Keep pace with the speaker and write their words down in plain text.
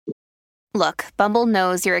Look, Bumble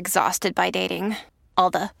knows you're exhausted by dating. All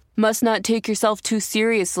the must not take yourself too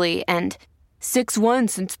seriously and 6'1"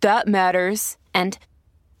 since that matters. And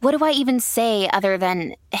what do I even say other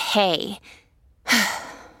than hey?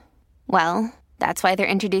 Well, that's why they're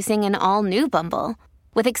introducing an all-new Bumble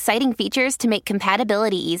with exciting features to make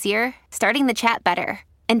compatibility easier, starting the chat better,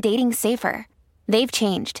 and dating safer. They've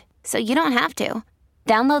changed, so you don't have to.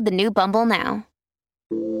 Download the new Bumble now.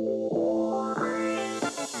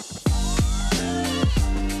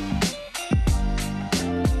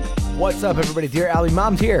 What's up, everybody? Dear Allie,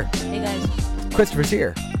 Mom's here. Hey, guys. Christopher's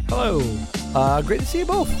here. Hello. Great to see you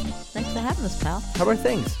both. Thanks for having us, pal. How are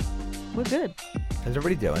things? We're good. How's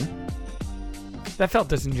everybody doing? That felt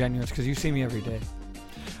disingenuous because you see me every day.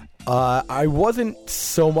 I wasn't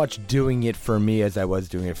so much doing it for me as I was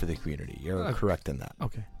doing it for the community. You're correct in that.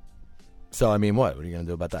 Okay. So, I mean, what? What are you going to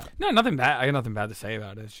do about that? No, nothing bad. I got nothing bad to say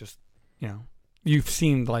about it. It's just, you've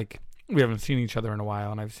seemed like we haven't seen each other in a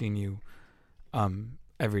while, and I've seen you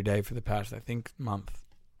every day for the past, I think, month.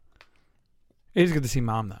 It is good to see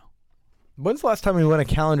Mom, though. When's the last time we went a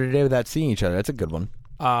calendar day without seeing each other? That's a good one.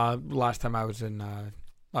 Last time I was I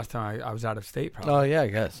was out of state, probably. Oh, yeah, I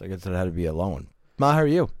guess it had to be a long one. Ma, how are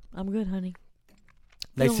you? I'm good, honey.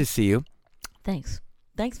 Nice to see you. Thanks.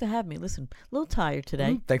 Thanks for having me. Listen, a little tired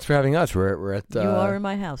today. Thanks for having us. We're at you are in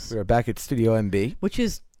my house. We're back at Studio MB.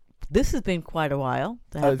 This has been quite a while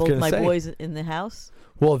to have both my boys in the house.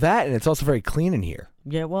 Well, that, and it's also very clean in here.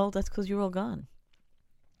 Yeah, well, that's because you're all gone.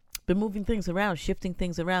 Been moving things around, shifting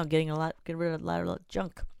things around, getting rid of a lot of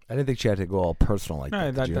junk. I didn't think she had to go all personal like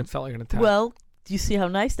that. That felt like an attack. Well, you see how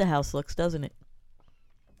nice the house looks, doesn't it?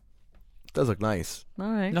 It does look nice.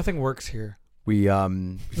 All right. Nothing works here. We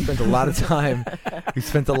spent a lot of time. We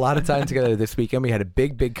spent a lot of time together this weekend. We had a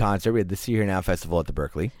big concert. We had the See Here Now Festival at the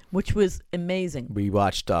Berkeley, which was amazing. We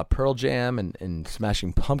watched Pearl Jam and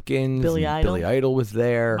Smashing Pumpkins. Billy Idol. Billy Idol was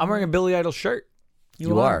there. I'm wearing a Billy Idol shirt.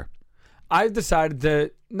 You are. I've decided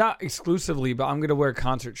to, not exclusively, but I'm going to wear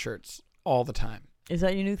concert shirts all the time. Is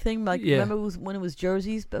that your new thing? Like, yeah. Remember when it was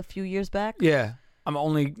jerseys a few years back? Yeah. I'm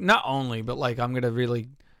going to really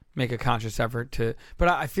make a conscious effort to, but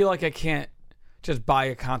I feel like I can't just buy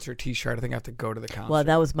a concert t-shirt. I think I have to go to the concert. Well,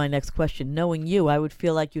 that was my next question. Knowing you, I would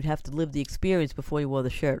feel like you'd have to live the experience before you wore the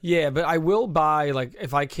shirt. Yeah, but I will buy, like,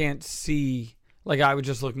 if I can't see, like, I was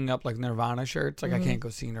just looking up, like, Nirvana shirts. Like, I can't go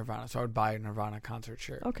see Nirvana, so I would buy a Nirvana concert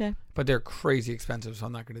shirt. Okay. But they're crazy expensive, so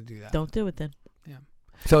I'm not going to do that. Don't do it then. Yeah.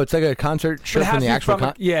 So it's like a concert shirt from the actual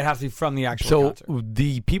concert? Yeah, it has to be from the actual concert. So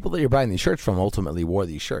the people that you're buying these shirts from ultimately wore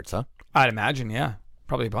these shirts, huh? I'd imagine, yeah.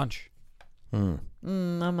 Probably a bunch.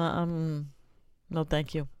 No,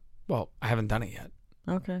 thank you. Well, I haven't done it yet.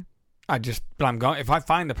 Okay. But I'm going, if I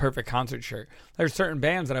find the perfect concert shirt, there's certain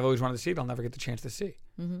bands that I've always wanted to see that I'll never get the chance to see.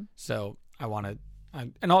 Mm-hmm. So I want to,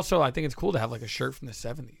 and also I think it's cool to have like a shirt from the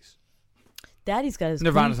 70s. Daddy's got his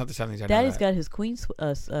Nirvana's not the 70s. Daddy's got his Queen's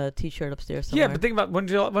t-shirt upstairs somewhere. Yeah, but think about,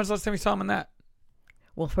 when's the last time you saw him in that?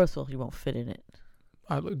 Well, first of all, he won't fit in it.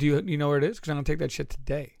 Do you know where it is? Because I'm going to take that shit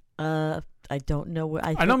today. I don't know where.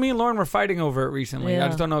 I know me and Lauren were fighting over it recently. Yeah. I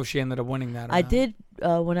just don't know if she ended up winning that or I not. did,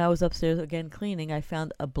 when I was upstairs again cleaning, I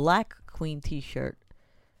found a black Queen t-shirt.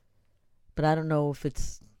 But I don't know if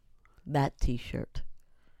it's that t-shirt.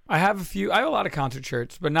 I have a lot of concert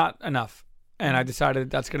shirts, but not enough. And I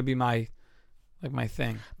decided that's going to be my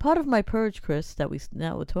thing. Part of my purge, Chris,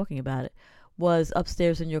 now we're talking about it, was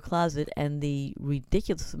upstairs in your closet and the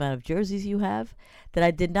ridiculous amount of jerseys you have that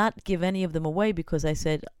I did not give any of them away because I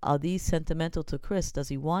said, are these sentimental to Chris? Does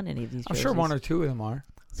he want any of these jerseys? I'm sure one or two of them are.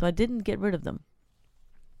 So I didn't get rid of them.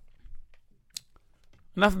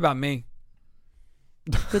 Enough about me.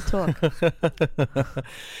 Good talk.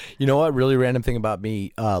 You know what? Really random thing about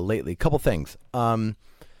me lately. Couple things.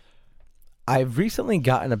 I've recently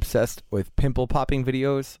gotten obsessed with pimple popping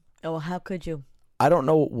videos. Oh, how could you? I don't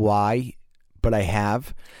know why, but I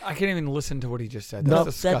have. I can't even listen to what he just said. No,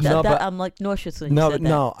 That's disgusting. I'm like nauseous when you said that.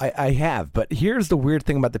 No, I have. But here's the weird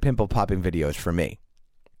thing about the pimple popping videos for me.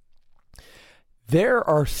 There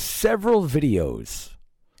are several videos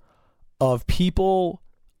of people,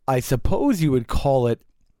 I suppose you would call it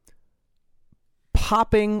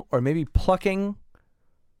popping or maybe plucking.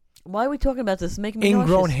 Why are we talking about this? It's making me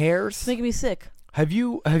ingrown nauseous. hairs. It's making me sick. Have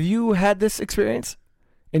you had this experience?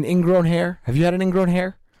 An ingrown hair? Have you had an ingrown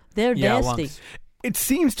hair? They're nasty. Once. It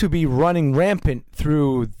seems to be running rampant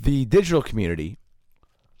through the digital community.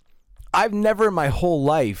 I've never in my whole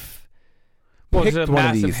life picked a one of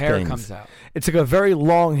massive these hair things. comes out. It's like a very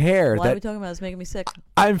long hair. Why are we talking about this? It's making me sick.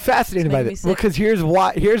 I'm fascinated by this because here's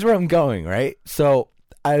where I'm going, right? So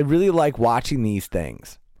I really like watching these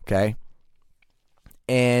things, okay?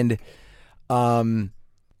 And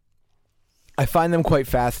I find them quite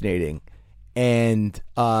fascinating, and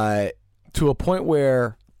to a point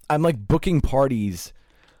where I'm like booking parties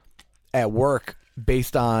at work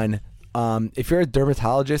based on if you're a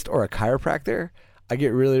dermatologist or a chiropractor, I get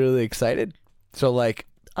really, really excited. So like,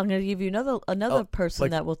 I'm going to give you another person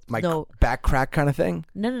like that will my know. back crack kind of thing.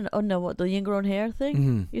 No. Oh, no. What, the ingrown hair thing?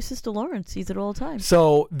 Mm-hmm. Your sister Lauren sees it all the time.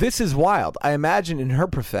 So this is wild. I imagine in her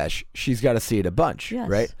profession, she's got to see it a bunch, Yes.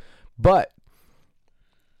 right? But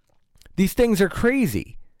these things are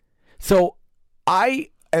crazy. So I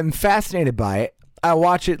am fascinated by it. I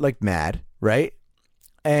watch it like mad, right?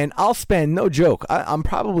 And I'll spend, no joke, I'm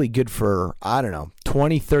probably good for, I don't know,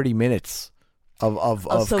 20, 30 minutes of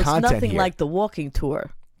So it's content nothing here. like the walking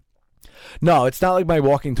tour. No, it's not like my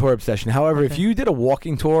walking tour obsession. However, if Okay. you did a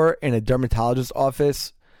walking tour in a dermatologist's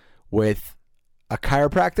office with a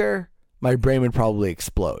chiropractor, my brain would probably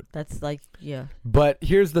explode. That's like, yeah. But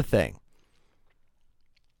here's the thing.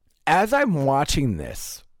 As I'm watching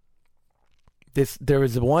this, there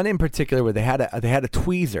was one in particular where they had a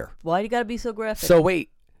tweezer. Why do you got to be so graphic? So wait,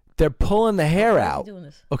 they're pulling the hair Why are you out. doing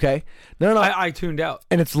this? Okay, no, I tuned out.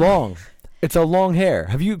 and it's long. It's a long hair.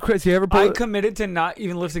 Have you, Chris? You ever I pulled? committed to not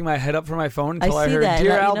even lifting my head up from my phone until I see heard that,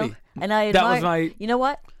 "Dear and Albie." and I That admire. was my- You know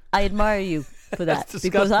what? I admire you for that That's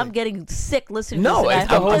because I'm disgusting. getting sick listening. No, to this. it's-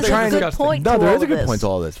 and I I'm hope there's trying a to- good disgusting. point. No, to there all is a of good this. point to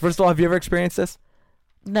all this. First of all, have you ever experienced this?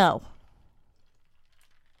 No,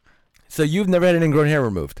 So you've never had an ingrown hair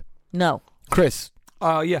removed, no. Chris?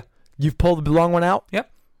 Yeah. You've pulled the long one out.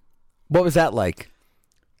 Yep. What was that like?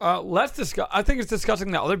 Let's discuss. I think it's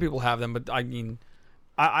disgusting that other people have them, but I mean,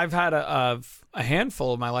 I've had a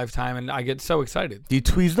handful of my lifetime, and I get so excited. Do you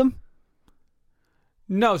tweeze them?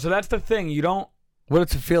 No, so that's the thing. You don't. What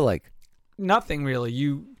does it feel like? Nothing really.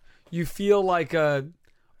 You feel like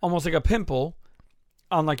almost like a pimple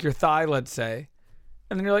on like your thigh, let's say,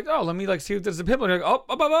 and then you're like, oh, let me like see if there's a pimple. And you're like,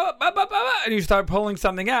 oh, and you start pulling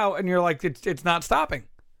something out, and you're like, it's not stopping.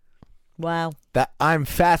 Wow. That I'm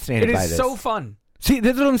fascinated It by is this. so fun. See,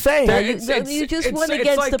 this is what I'm saying. Now, There- you just it's- went it's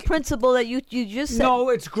against like- the principle that you just said. No,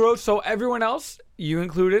 it's gross. So everyone else, you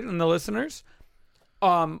included, and the listeners,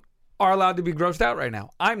 are allowed to be grossed out right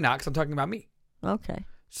now. I'm not, because I'm talking about me. Okay.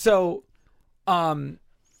 So,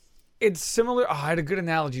 it's similar. Oh, I had a good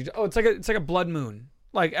analogy. Oh, it's like a blood moon.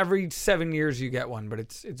 Like every 7 years you get one, but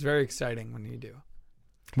it's very exciting when you do.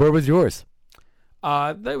 Where was yours?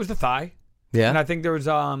 That was the thigh, Yeah. and I think there was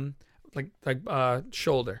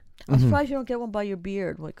shoulder. I'm surprised you don't get one by your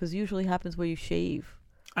beard, because usually happens where you shave.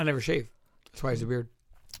 I never shave. That's why it's weird.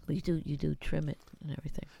 But you do trim it and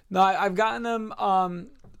everything. No, I've gotten them.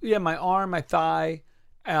 My arm, my thigh,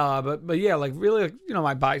 but yeah, like really, like,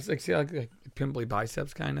 my biceps, like pimply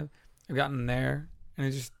biceps, kind of. I've gotten them there, and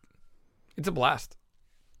it's a blast.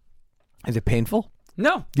 Is it painful?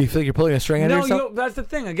 No, Do you feel like you're pulling a string out of no, yourself? that's the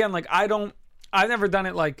thing. Again, like I've never done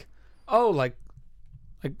it like, oh, like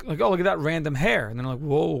oh, look at that random hair, and then I'm like,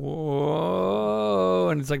 whoa, whoa,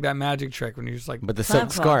 and it's like that magic trick when you're just like, But the Clown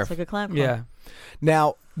silk claw. scarf. It's like a clown claw. yeah.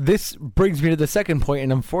 Now, this brings me to the second point,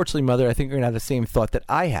 and unfortunately, Mother, I think you're going to have the same thought that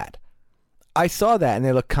I had. I saw that, and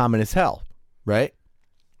they look common as hell, right?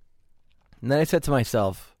 And then I said to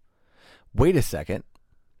myself, wait a second.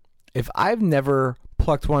 If I've never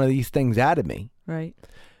plucked one of these things out of me, Right.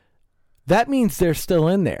 that means they're still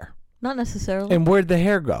in there. Not necessarily. And where'd the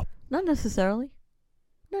hair go? Not necessarily.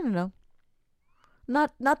 No.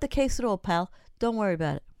 Not the case at all, pal. Don't worry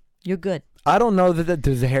about it. You're good. I don't know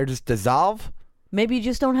does the hair just dissolve? Maybe you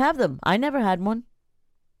just don't have them. I never had one.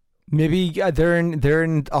 Maybe they're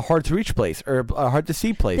in a hard to reach place or a hard to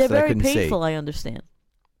see place They're that I very couldn't painful, see. I understand.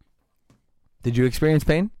 Did you experience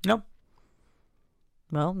pain? No,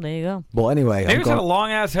 Well, there you go. Well, anyway, maybe I'm it's had a going,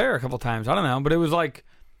 long ass hair a couple times. I don't know, but it was like,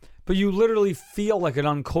 but you literally feel like an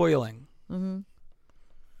uncoiling. Mm-hmm.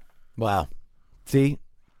 wow. See,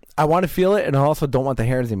 I want to feel it, and I also don't want the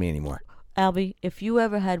hairs in me anymore. Albie, if you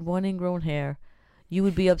ever had one ingrown hair, you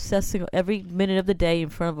would be obsessing every minute of the day in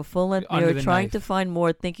front of a full-length Under mirror the trying knife. to find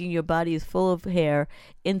more, thinking your body is full of hair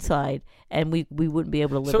inside, and we wouldn't be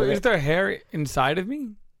able to live So with is it. there hair inside of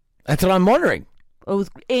me? That's what I'm wondering. It was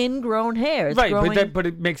ingrown hair. It's Right, growing. but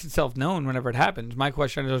it makes itself known whenever it happens. My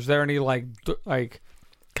question is there any like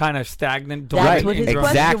kind of stagnant? That's Right, what his ingrown-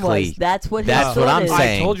 question exactly. was. That's what That's his what thought I'm is.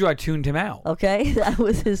 saying. I told you I tuned him out. Okay, that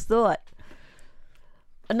was his thought.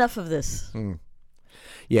 Enough of this.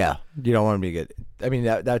 Yeah, you don't want to be good. I mean,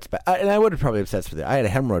 that's bad. And I would have probably obsessed with it. I had a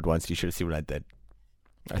hemorrhoid once. You should have seen what I did.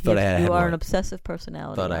 I thought I had a You are an hemorrhoid. obsessive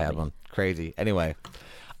personality. Thought I had Albie. one. Crazy. Anyway,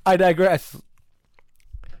 I digress.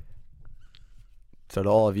 So to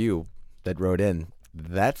all of you that wrote in,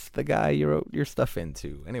 that's the guy you wrote your stuff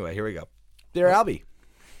into. Anyway, here we go. Dear Albie.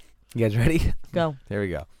 You guys ready? Go. There we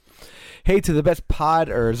go. Hey, to the best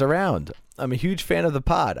podders around. I'm a huge fan of the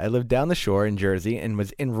pod. I live down the shore in Jersey and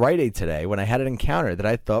was in Rite Aid today when I had an encounter that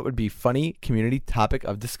I thought would be funny community topic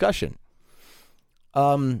of discussion.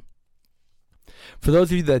 For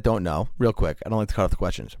those of you that don't know, real quick, I don't like to cut off the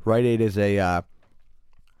questions. Rite Aid is a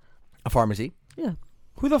pharmacy. Yeah.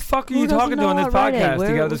 Who the fuck are Who you doesn't talking to on know this what Rite Aid? podcast? You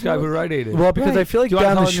Where- got this guy who Rite Aid is. Well, because I feel like Do you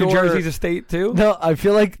want down to the tell him shore, New Jersey's a state too? no, I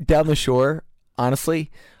feel like down the shore, honestly,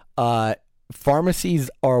 pharmacies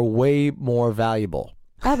are way more valuable.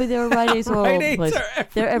 Abby, there are Rite Aids all over Rite the place place. are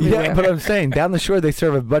They're everywhere. Yeah, but I'm saying down the shore they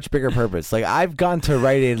serve a much bigger purpose. Like I've gone to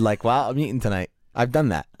Rite Aid, like, wow, I'm eating tonight. I've done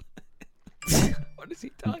that. What is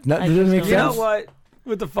he talking? No, I does it just make don't You know sense? what?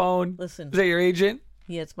 With the phone. Listen. Is that your agent?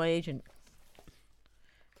 Yeah, it's my agent.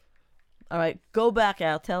 All right, go back,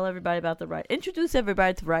 Al. Tell everybody about the Rite. Introduce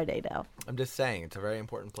everybody to Rite Aid, Al. I'm just saying it's a very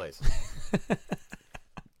important place.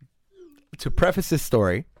 To preface this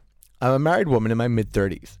story, I'm a married woman in my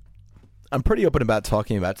mid-30s. I'm pretty open about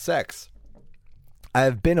talking about sex. I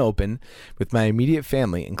have been open with my immediate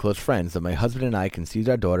family and close friends that my husband and I conceived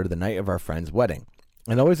our daughter the night of our friend's wedding,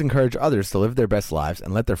 and always encourage others to live their best lives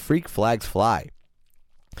and let their freak flags fly.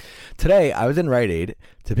 Today, I was in Rite Aid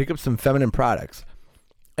to pick up some feminine products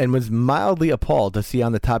and was mildly appalled to see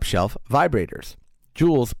on the top shelf vibrators.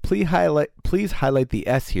 Jules, please highlight the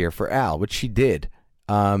S here for Al, which she did.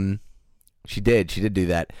 She did do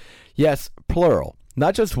that. Yes, plural.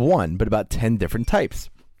 Not just one, but about 10 different types.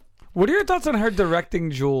 What are your thoughts on her directing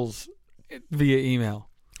Jules via email?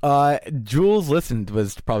 Jules listened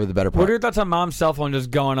was probably the better part. What are your thoughts on mom's cell phone just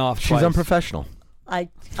going off She's twice? unprofessional.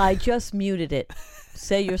 I just muted it.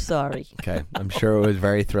 Say you're sorry. Okay, I'm sure it was a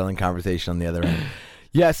very thrilling conversation on the other end.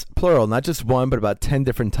 Yes, plural, not just one, but about 10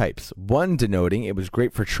 different types. One denoting it was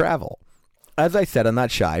great for travel. As I said, I'm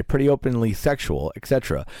not shy, pretty openly sexual,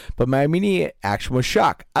 etc. But my immediate action was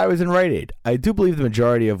shock. I was in Rite Aid. I do believe the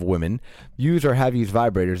majority of women use or have used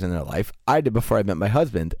vibrators in their life. I did before I met my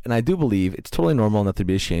husband, and I do believe it's totally normal not to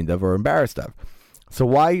be ashamed of or embarrassed of. So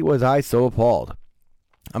why was I so appalled?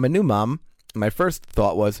 I'm a new mom. My first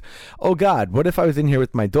thought was, oh God, what if I was in here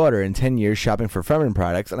with my daughter in 10 years shopping for feminine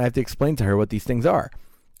products and I have to explain to her what these things are?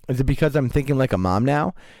 Is it because I'm thinking like a mom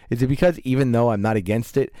now? Is it because even though I'm not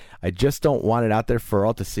against it, I just don't want it out there for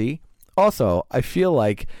all to see? Also, I feel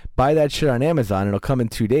like buy that shit on Amazon, it'll come in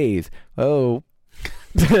 2 days. Oh,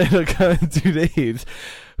 it'll come in 2 days.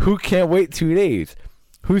 Who can't wait 2 days?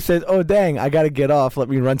 Who says, oh dang, I gotta get off, let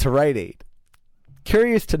me run to Rite Aid?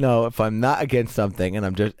 Curious to know if I'm not against something and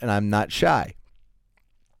I'm not shy.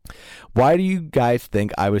 Why do you guys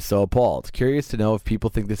think I was so appalled? Curious to know if people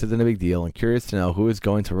think this isn't a big deal, and curious to know who is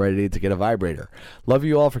going to Rite Aid to get a vibrator. Love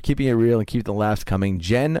you all for keeping it real and keep the laughs coming.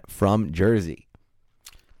 Jen from Jersey.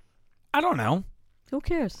 I don't know. Who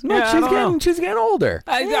cares? No, Yeah, I don't know. she's getting older.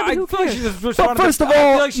 I who feel like she cares? just was But wanted to- first of I feel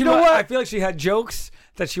all, like she you know wa- what? I feel like she had jokes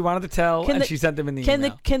that she wanted to tell, Can and the- she sent them in the Can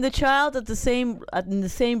email. the child in the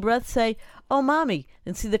same breath say, "Oh, mommy,"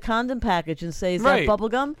 and see the condom package and say, "Is Right. that bubble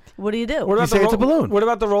gum?" What do you do? What about say the it's a balloon. What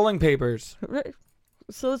about the rolling papers? Right.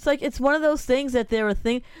 So it's like it's one of those things that there are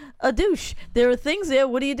a douche. There are things there.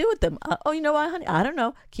 What do you do with them? Oh, you know what, honey? I don't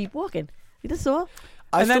know. Keep walking. That's all.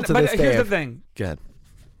 I And still then, to but this day here's the have- thing. Go ahead.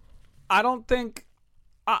 I don't think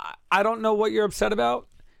I don't know what you're upset about,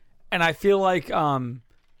 and I feel like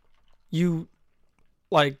you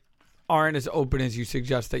like aren't as open as you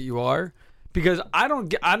suggest that you are, because I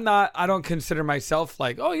don't consider myself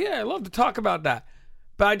like, oh yeah, I love to talk about that,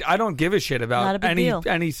 but I don't give a shit Not a about big deal.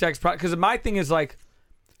 any sex product, because my thing is like,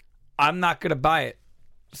 I'm not gonna buy it,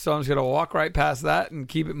 so I'm just gonna walk right past that and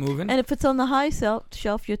keep it moving. And if it's on the high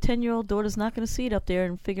shelf, your 10-year-old daughter's not going to see it up there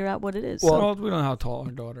and figure out what it is. Well, we don't know how tall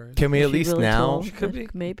her daughter is. Can we Is at she least really now? tall? She could be.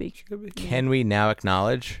 Maybe. She could be. Can we now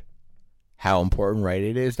acknowledge how important Rite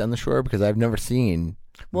Aid is down the shore? Because I've never seen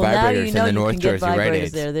Well, now vibrators you know in the you North can get Jersey Rite vibrators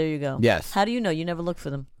Aids. there. There you go. Yes. How do you know? You never look for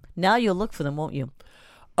them. Now you'll look for them, won't you?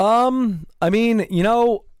 I mean, you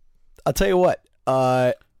know, I'll tell you what.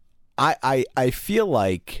 I feel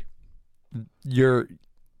like you're,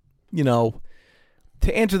 you know,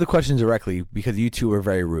 to answer the question directly, because you two are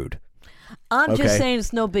very rude. I'm Okay. just saying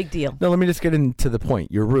it's no big deal. No, let me just get into the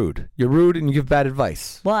point. You're rude. You're rude and you give bad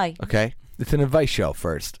advice. Why? Okay? It's an advice show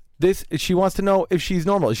first. She wants to know if she's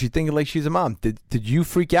normal. Is she thinking like she's a mom? Did you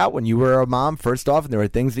freak out when you were a mom first off, and there were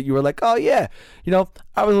things that you were like, oh yeah, you know,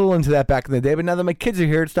 I was a little into that back in the day, but now that my kids are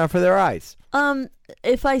here, it's not for their eyes.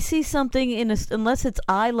 If I see something unless it's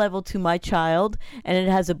eye level to my child and it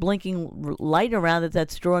has a blinking light around it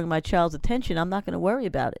that's drawing my child's attention, I'm not going to worry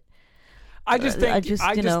about it. I just think I just,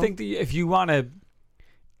 I you just know. think that if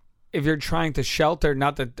you're trying to shelter,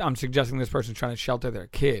 not that I'm suggesting this person's trying to shelter their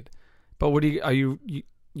kid, but are you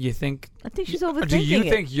You think? I think she's overthinking Do you it.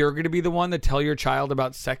 think you're going to be the one to tell your child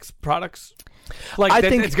about sex products? Like, I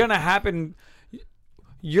think it's going to happen.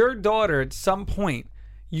 Your daughter, at some point,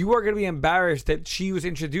 you are going to be embarrassed that she was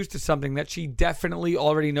introduced to something that she definitely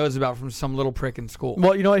already knows about from some little prick in school.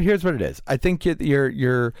 Well, you know what? Here's what it is. I think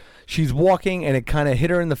she's walking and it kind of hit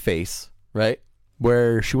her in the face, right?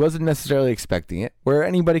 Where she wasn't necessarily expecting it, where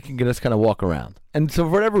anybody can just kind of walk around. And so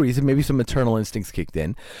for whatever reason, maybe some maternal instincts kicked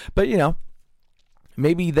in. But,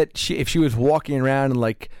 maybe that if she was walking around in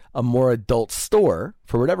like a more adult store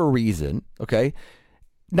for whatever reason, okay?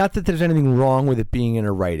 Not that there's anything wrong with it being in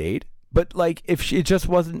a Rite Aid. But, like, if it just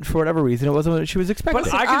wasn't, for whatever reason, it wasn't what she was expecting.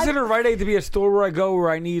 But I consider Rite Aid to be a store where I go where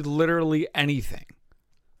I need literally anything.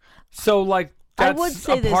 So, like, that's I would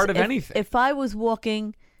say a part this, of anything. If I was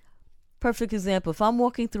walking, perfect example, if I'm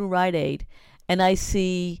walking through Rite Aid and I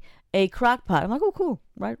see a crock pot, I'm like, oh, cool.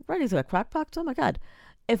 Rite Aid's got crock pots? Oh, my God.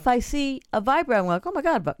 If I see a vibrator, I'm like, oh, my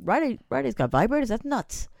God, but Rite Aid's got vibrators? That's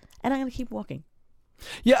nuts. And I'm going to keep walking.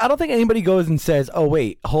 Yeah, I don't think anybody goes and says, "Oh,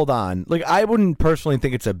 wait, hold on." Like, I wouldn't personally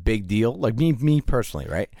think it's a big deal. Like me personally,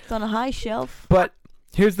 right? It's on a high shelf. But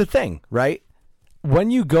here's the thing, right? When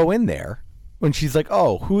you go in there, when she's like,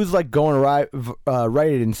 "Oh, who's like going to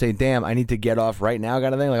Rite Aid and say, damn, I need to get off right now,"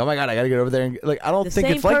 kind of thing. Like, "Oh my God, I got to get over there." And, like, I don't think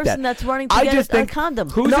it's like that. The same person that's running to I get just a think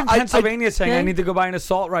condom. Who's in Pennsylvania saying, I yeah. need to go buy an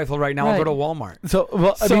assault rifle right now? I'll go to Walmart. So,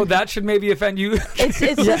 well, I mean, that should maybe offend you. It's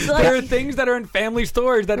just like, There are things that are in family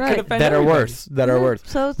stores that could offend that are everybody. worse. That are worse.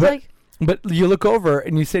 So it's But you look over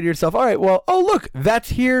and you say to yourself, "All right, well, oh look, that's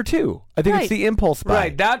here too." I think it's the impulse buy.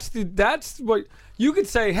 Right. That's what you could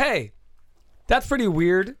say. Hey, that's pretty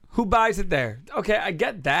weird. Who buys it there? Okay, I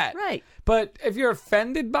get that. Right. But if you're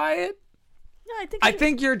offended by it, no, I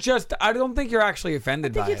think you're just. I don't think you're actually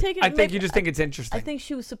offended by it. I think you just think it's interesting. I think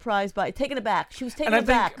she was surprised by it, taken aback. She was taken and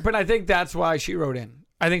aback. But I think that's why she wrote in.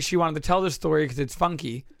 I think she wanted to tell this story because it's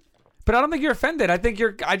funky. But I don't think you're offended. I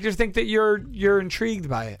just think that you're intrigued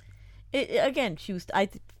by it. Again, I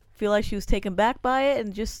feel like she was taken back by it,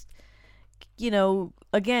 and just,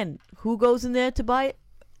 again, who goes in there to buy it?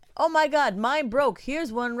 Oh my God, mine broke.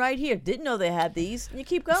 Here's one right here. Didn't know they had these. And you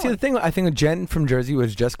keep going. See, the thing, I think Jen from Jersey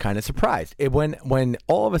was just kind of surprised. When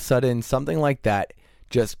all of a sudden something like that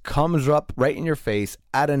just comes up right in your face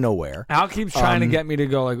out of nowhere. Al keeps trying to get me to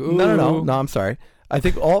go like, ooh. No, I'm sorry. I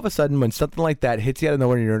think all of a sudden when something like that hits you out of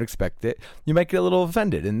nowhere and you don't expect it, you might get a little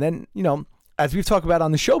offended. And then, as we've talked about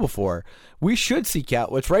on the show before, we should seek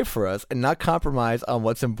out what's right for us and not compromise on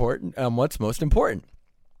what's important, what's most important.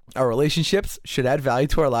 Our relationships should add value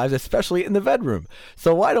to our lives, especially in the bedroom.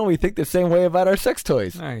 So why don't we think the same way about our sex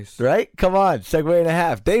toys? Nice. Right? Come on, segue and a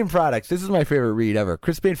half. Dame Products. This is my favorite read ever.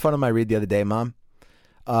 Chris made fun of my read the other day, Mom.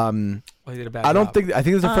 He did a bad I don't job. think. I think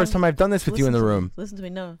this is the first time I've done this with you in the room. Listen to me.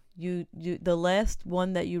 No, you. The last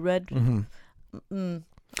one that you read. I'm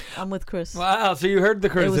with Chris. Wow. So you heard the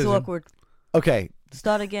It criticism. was awkward. Okay.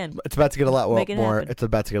 Start again. It's about to get a lot Make it more. happen. It's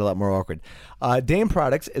about to get a lot more awkward. Dame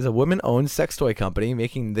Products is a women-owned sex toy company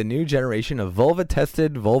making the new generation of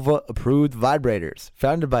vulva-tested, vulva-approved vibrators.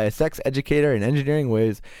 Founded by a sex educator and engineering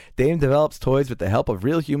whiz, Dame develops toys with the help of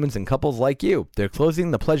real humans and couples like you. They're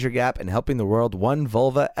closing the pleasure gap and helping the world one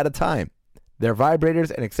vulva at a time. Their vibrators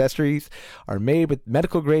and accessories are made with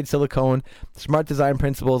medical-grade silicone, smart design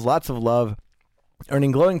principles, lots of love,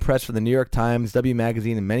 earning glowing press for the New York Times, W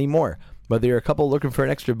Magazine, and many more. Whether you're a couple looking for an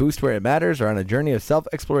extra boost where it matters or on a journey of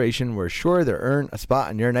self-exploration, we're sure to earn a spot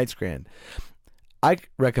on your nightstand. I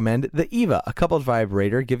recommend the Eva, a couples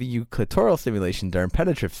vibrator giving you clitoral stimulation during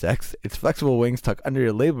penetrative sex. Its flexible wings tuck under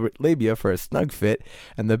your labia for a snug fit.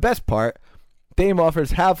 And the best part, Dame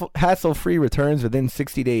offers hassle-free returns within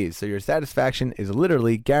 60 days, so your satisfaction is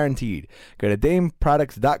literally guaranteed. Go to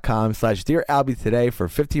dameproducts.com/DearAlbie today for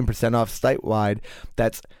 15% off site-wide.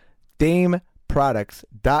 That's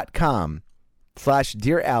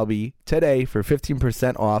dameproducts.com/DearAlbie today for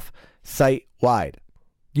 15% off site-wide.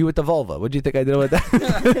 You with the vulva. What do you think I did with that?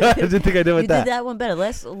 What did you think I did with You that? did that one better.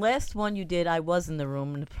 Last one you did, I was in the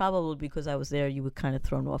room, and probably because I was there, you were kind of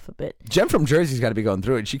thrown off a bit. Jen from Jersey's got to be going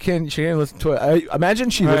through it. She can't listen to it. I imagine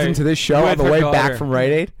she Right. listened to this show With on the her way daughter. back from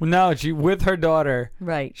Rite Aid. Well, no, she with her daughter.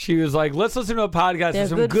 Right. She was like, "Let's listen to a podcast They're with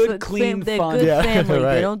some good, for- clean They're fun." good Yeah, family.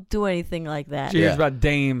 right. They don't do anything like that. She was Yeah. about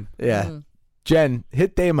Dame. Yeah. Mm. Jen,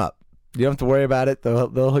 hit Dame up. You don't have to worry about it. They'll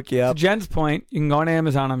hook you To up. Jen's point, you can go on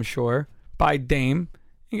Amazon, I'm sure, buy Dame.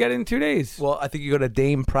 You get it in 2 days. Well, I think you go to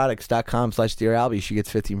dameproducts.com/DearAlbie. She gets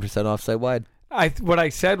 15% off site-wide. What I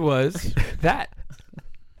said was that.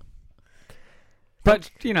 But,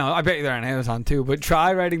 I bet they're on Amazon too. But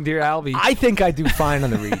try writing Dear Albie. I think I do fine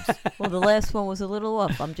on the reads. Well, the last one was a little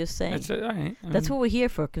off. I'm just saying. That's it. All right. That's what we're here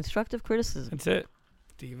for, constructive criticism. That's it.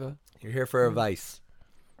 Diva. You're here for advice.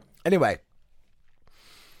 Anyway,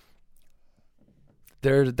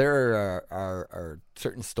 there are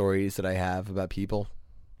certain stories that I have about people,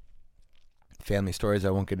 family stories I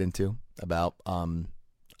won't get into, about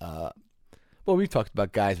well, we've talked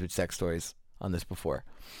about guys with sex toys on this before.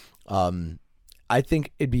 I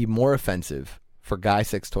think it'd be more offensive for guy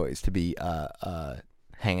sex toys to be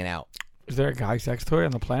hanging out. Is there a guy sex toy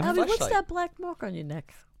on the planet? Abby, what's Fleshlight. that black mark on your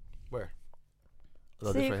neck? Where?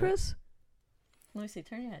 See it, Chris? Let me see.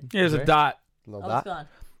 Turn your head. Yeah, there's a Right. dot. Little Oh, dot. it's gone.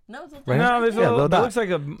 No, it's Right? No, there's Yeah, a little It dot. looks like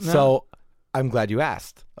a. No. So I'm glad you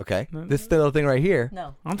asked. Okay, No. this little thing right here,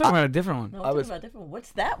 No. I'm talking about a different one. No, I I'm talking was- about a different one.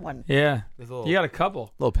 What's that one? Yeah, this little, you got a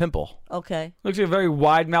couple. little pimple. Okay. Looks like a very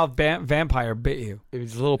wide-mouthed vampire bit you. It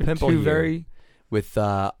was a little pimple Two here very. with.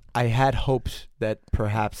 I had hopes that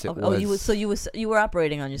perhaps it Okay. was. Oh, you were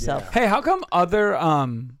operating on yourself. Hey, how come other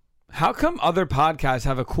podcasts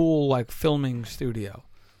have a cool like filming studio?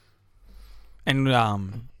 And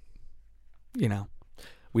you know,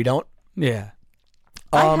 We don't. yeah.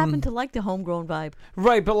 I happen to like the homegrown vibe.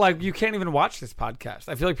 Right, but like you can't even watch this podcast.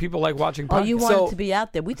 I feel like people like watching podcasts. Oh, you wanted So, to be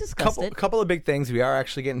out there. We discussed it. couple of big things. We are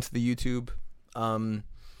actually getting to the YouTube.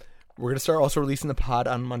 We're gonna start also releasing the pod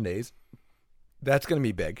on Mondays. That's gonna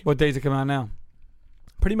be big. What days it come out now?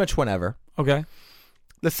 Pretty much whenever. Okay.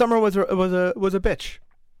 The summer was a bitch.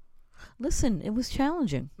 Listen, it was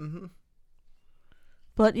challenging. Mm-hmm.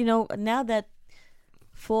 But, you know, now that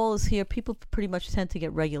fall is here, people pretty much tend to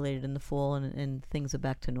get regulated in the fall and things are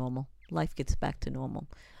back to normal. Life gets back to normal.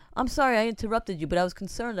 I'm sorry I interrupted you, but I was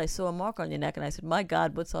concerned. I saw a mark on your neck and I said, my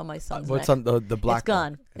God, what's on my son's What's neck? on the black? It's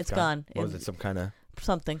gone. one? It's gone. What was it? Some kind of.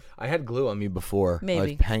 Something. I had glue on me before. I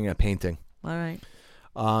Maybe. was hanging a painting. All right.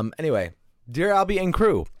 Anyway, dear Albie and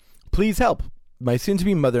crew, please help. My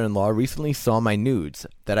soon-to-be mother-in-law recently saw my nudes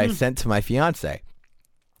that I sent to my fiance.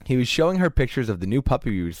 He was showing her pictures of the new puppy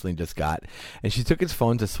we recently just got, and she took his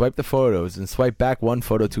phone to swipe the photos and swipe back one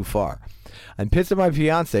photo too far. I'm pissed at my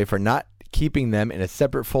fiance for not keeping them in a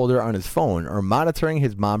separate folder on his phone or monitoring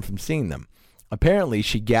his mom from seeing them. Apparently,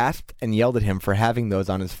 she gasped and yelled at him for having those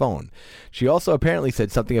on his phone. She also apparently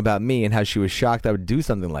said something about me and how she was shocked I would do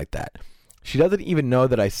something like that. She doesn't even know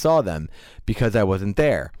that I saw them because I wasn't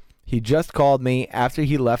there. He just called me after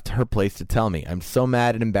he left her place to tell me. I'm so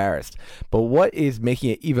mad and embarrassed. But what is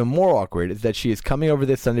making it even more awkward is that she is coming over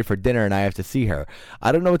this Sunday for dinner and I have to see her.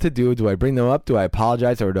 I don't know what to do. Do I bring them up? Do I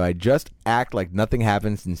apologize? Or do I just act like nothing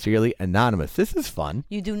happened? Sincerely, Anonymous. This is fun.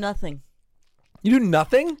 You do nothing. You do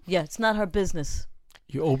nothing? Yeah, it's not her business.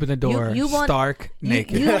 You open the door, You want- stark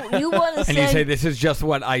naked, You want to and you say, "This is just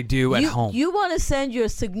what I do at home." You want to send your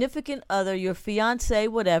significant other, your fiance,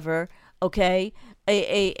 whatever, okay,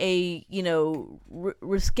 a you know,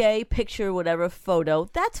 risque picture, whatever, photo.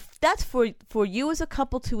 That's for you as a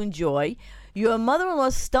couple to enjoy. Your mother-in-law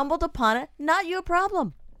stumbled upon it. Not your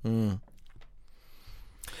problem.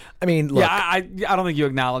 I mean, look. Yeah, I don't think you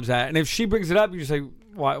acknowledge that. And if she brings it up, you just say,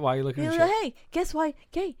 "Why are you looking You at know, shit?" hey, guess why?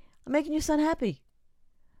 Okay, I'm making your son happy,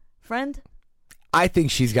 friend. I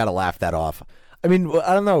think she's got to laugh that off. I mean,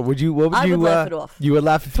 I don't know. What would you? I would laugh it off. You would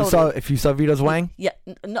laugh if Totally. you saw Vito's wang? Yeah,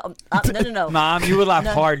 no. Mom, you would laugh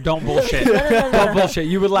No. hard. Don't bullshit. No. Don't bullshit.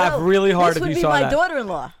 You would laugh No, really hard this if you would saw be that. my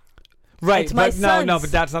daughter-in-law. Right, It's my but no, son's.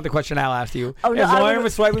 but that's not the question Al asked you. Oh, no, if I Lauren would-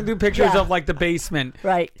 was swiping through pictures Yeah. of like the basement,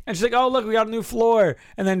 Right. and she's like, "Oh, look, we got a new floor,"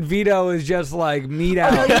 and then Vito is just like meat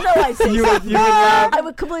out. Oh, no, you know I say You would- something. you would laugh. I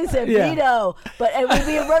would completely say Yeah. Vito, but it would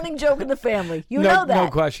be a running joke in the family. You no, know that. no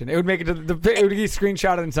question. It would make it to the it would be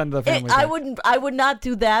screenshotted and sent to the family. I would not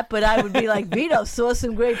do that, but I would be like, Vito saw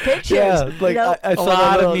some great pictures. Yeah, like you know? I saw A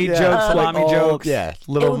lot that of meat jokes, salami jokes. Yeah, It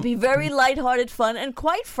little. would be very lighthearted fun, and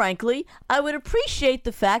quite frankly, I would appreciate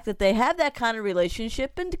the fact that they have that kind of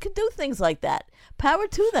relationship and can do things like that. Power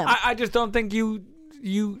to them. I just don't think you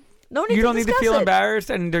No need you to don't need to discuss feel it. embarrassed,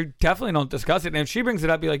 and they definitely don't discuss it. And if she brings it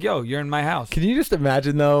up, be like, "Yo, you're in my house." Can you just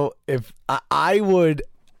imagine though if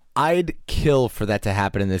I'd kill for that to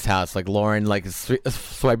happen in this house, like Lauren like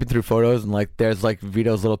swiping through photos and like there's like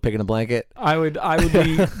Vito's little pig in a blanket. I would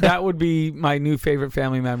be that would be my new favorite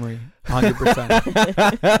family memory,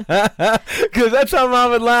 100%. Because that's how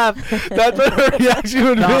Mom would laugh. That's what her reaction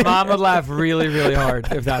would No, be. Mom would laugh really, really hard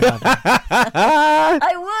if that happened.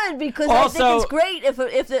 I would, because I think Also- it's great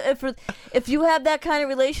if you have that kind of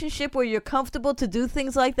relationship where you're comfortable to do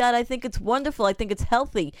things like that. I think it's wonderful. I think it's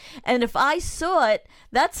healthy. And if I saw it,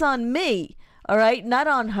 that's on me. All right, not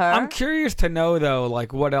on her. I'm curious to know though,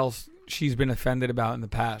 like what else she's been offended about in the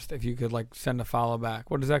past. If you could like send a follow back.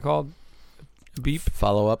 What is that called? A beep?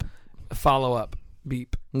 Follow up. Follow up.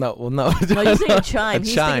 Beep. No, well, no. No, you're saying chime. A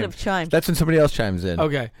He's chime. thinking of chime. That's when somebody else chimes in.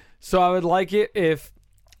 Okay. So I would like it if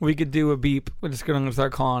we could do a beep. I'm going to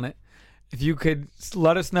start calling it. if you could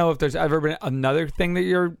let us know if there's ever been another thing that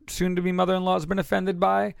your soon-to-be mother-in-law has been offended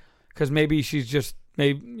by, because maybe she's just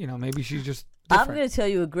different. I'm going to tell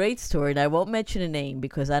you a great story, and I won't mention a name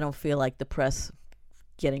because I don't feel like the press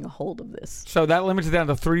getting a hold of this. So that limits it down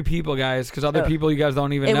to 3 people, guys, because other people you guys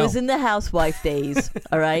don't even know. It was in the housewife days,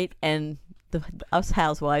 all right? And us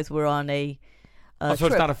housewives were on a so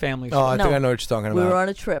trip. it's not a family show. Oh, I think No. I know what you're talking We about. were on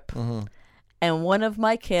a trip. Mm-hmm. And one of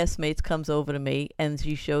my castmates comes over to me, and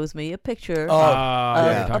she shows me a picture Oh, of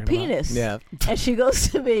yeah. a penis. Yeah. And she goes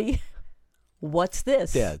to me, "What's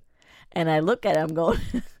this?" Yeah. And I look at it, I'm going,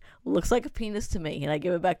 "Looks like a penis to me." And I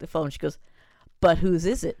give her back the phone. She goes, "But whose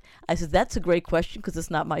is it?" I said, "That's a great question because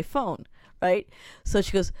it's not my phone, right?" So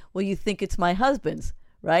she goes, "Well, you think it's my husband's,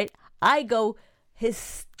 right?" I go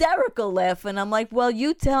hysterical laughing. I'm like, "Well,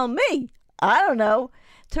 you tell me. I don't know."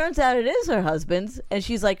 Turns out it is her husband's. And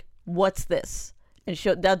she's like, "What's this?" And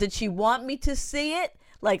now, did she want me to see it?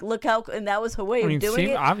 Like, look how, and that was her way of doing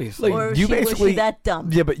it? Obviously. Or you was basically she that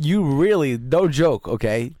dumb? Yeah, but you really, no joke,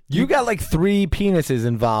 okay? You got like 3 penises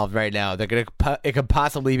involved right now that it could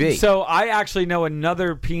possibly be. So I actually know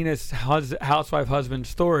another penis housewife husband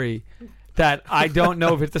story that I don't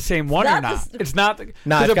know if it's the same one or not. It's not.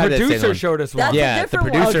 No, Because it's a gotta be the same producer one. showed us one. That's yeah, a the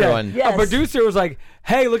different producer one. one. Yes. A producer was like,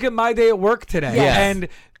 "Hey, look at my day at work today." Yes. And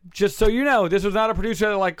just so you know, this was not a producer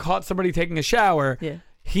that like caught somebody taking a shower. Yeah.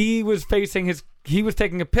 He was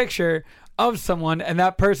taking a picture of someone, and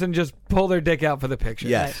that person just pulled their dick out for the picture.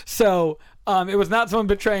 Yes. So it was not someone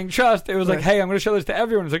betraying trust. It was like, "Hey, I'm going to show this to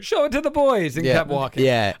everyone." It's like, "Show it to the boys," and kept walking.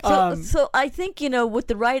 Yeah. So I think, with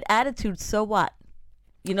the right attitude, so what?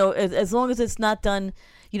 As long as it's not done,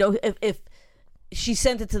 if she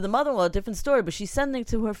sent it to the mother-in-law, a different story, but she's sending it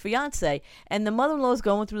to her fiance, and the mother-in-law is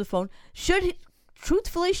going through the phone.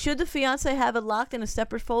 Truthfully, should the fiance have it locked in a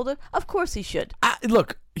separate folder? Of course he should.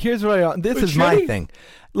 Look, here's what this But is should my he? thing.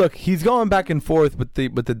 Look, he's going back and forth with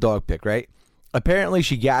the dog pic, right? Apparently,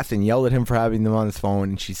 she gassed and yelled at him for having them on his phone,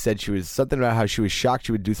 and she said she was something about how she was shocked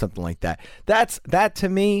she would do something like that. That to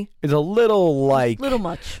me is a little Little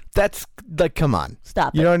much. That's like, come on,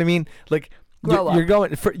 Stop You it. know what I mean? Like, Grow you're up.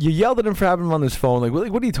 going. You yelled at him for having him on his phone. Like,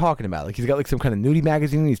 what are you talking about? Like, he's got like some kind of nudie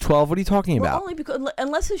magazine. And he's 12. What are you talking Well, about? only because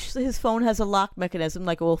unless his phone has a lock mechanism,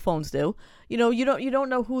 like all phones do, you don't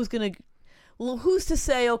know who's gonna. Well, who's to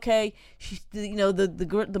say? Okay,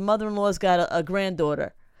 the mother-in-law's got a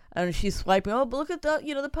granddaughter, and she's swiping. Oh, but look at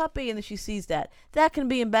the puppy, and then she sees that. That can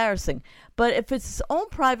be embarrassing. But if it's his own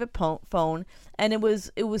private phone, and it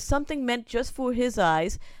was something meant just for his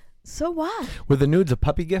eyes, so what? Were the nudes a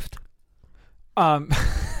puppy gift?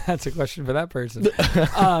 That's a question for that person.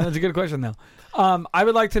 That's a good question, though. I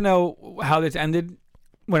would like to know how this ended.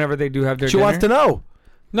 Whenever they do have their She dinner. wants to know.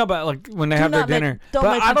 No, but like when they Do have their not make- dinner. don't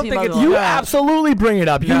but mention I don't to think your it's. mother-in-law. You absolutely bring it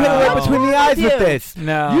up. You No. hit it right What's between the wrong eyes with with you? this.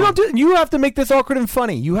 No. You don't do. You have to make this awkward and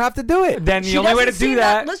funny. You have to do it. Then the only way to do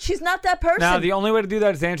that. Look, she's not that person. Now the only way to do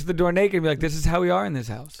that is to answer the door naked and be like, "This is how we are in this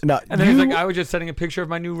house." No, and then he's you- like, "I was just sending a picture of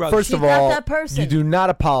my new rug." First She's of not all, that person. you do not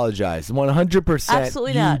apologize. 100%.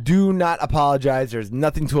 Absolutely you not. do not apologize. There's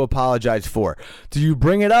nothing to apologize for. Do you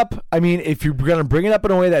bring it up? I mean, if you're gonna bring it up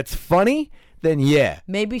in a way that's funny, then yeah.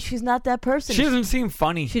 Maybe she's not that person. She doesn't seem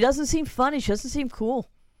funny. She doesn't seem funny. She doesn't seem cool.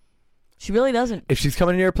 She really doesn't. If she's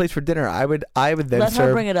coming to your place for dinner, I would then Let serve.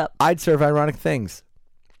 her bring it up. I'd serve ironic things.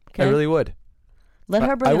 Okay? I really would. Let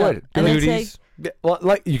her bring I it would. up. And then say, Nudies. Yeah, well,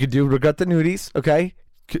 like you could do regret the nudies. Okay,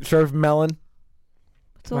 serve melon.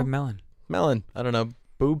 "It's My all melon. Melon. I don't know.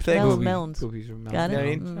 Boob things. Melon. Boobies. melons. Boobies are melons. got it? Yeah, I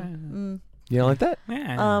mean- Mm. You don't like that?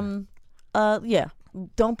 Yeah. Yeah.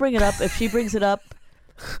 Don't bring it up. If she brings it up,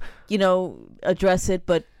 address it,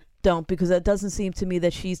 but don't, because that doesn't seem to me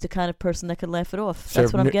that she's the kind of person that can laugh it off. Serve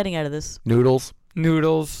That's what I'm nu- getting out of this. Noodles.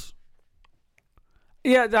 Noodles.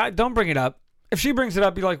 Yeah, don't bring it up. If she brings it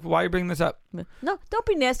up, you're like, "Why are you bringing this up?" No, don't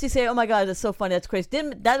be nasty. Say, "Oh my God, that's so funny. That's crazy."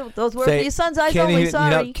 Those were Say, for your son's eyes Can't only. even,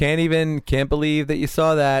 Sorry. can't believe that you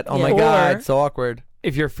saw that. Oh Yeah. my Or- God, so awkward.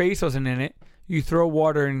 If your face wasn't in it, you throw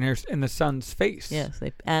water in the son's face. Yes,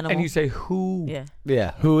 they animal. And you say, "Who?" yeah,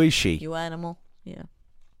 Yeah, who is she? you animal. Yeah.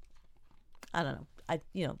 I don't know.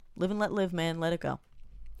 Live and let live, man. Let it go.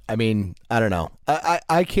 I mean, I don't know.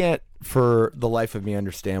 I can't for the life of me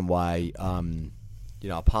understand why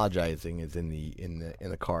apologizing is in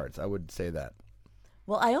the cards. I would say that.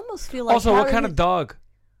 Well, I almost feel like. Also, how what did kind he- of dog?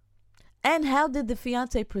 And how did the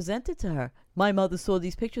fiance present it to her? My mother saw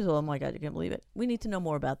these pictures. Oh my God, you can't believe it. We need to know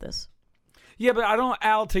more about this. Yeah, but I don't,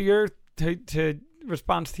 Al, to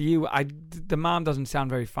response to you, the mom doesn't sound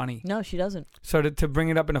very funny. No, she doesn't. So to bring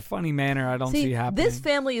it up in a funny manner, I don't see happening. This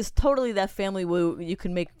family is totally that family where you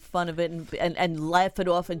can make fun of it and laugh it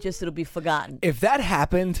off and just it'll be forgotten. If that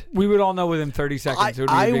happened, we would all know within 30 seconds. It would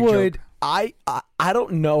be a big would. joke. I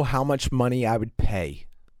don't know how much money I would pay,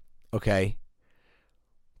 okay,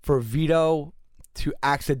 for Vito to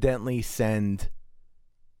accidentally send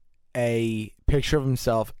a picture of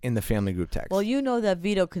himself in the family group text. Well, you know that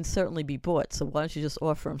Vito can certainly be bought, so why don't you just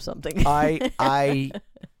offer him something? I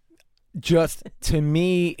just, to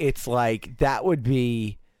me, it's like that would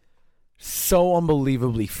be so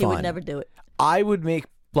unbelievably fun. He would never do it. I would make,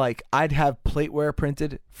 like, I'd have plateware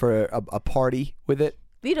printed for a party with it.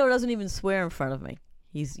 Vito doesn't even swear in front of me.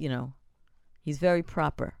 He's very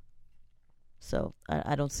proper. So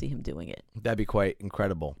I don't see him doing it. That'd be quite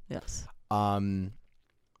incredible. Yes.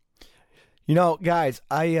 Guys,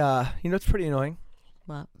 it's pretty annoying.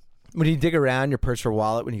 What? When you dig around your purse or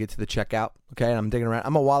wallet when you get to the checkout, okay, and I'm digging around.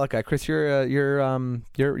 I'm a wallet guy. Chris, you're more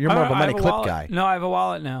of a money clip guy. No, I have a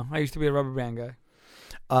wallet now. I used to be a rubber band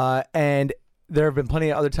guy. And there have been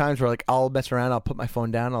plenty of other times where, like, I'll mess around, I'll put my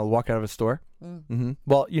phone down, I'll walk out of a store. Mm-hmm.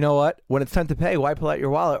 Well, you know what? When it's time to pay, why pull out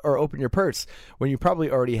your wallet or open your purse when you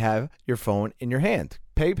probably already have your phone in your hand?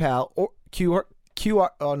 PayPal or QR.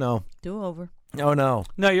 Oh no. Do over. Oh no.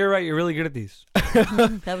 No, you're right. You're really good at these.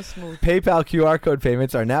 That was smooth. PayPal QR code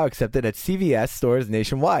payments are now accepted at CVS stores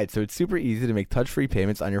nationwide, so it's super easy to make touch-free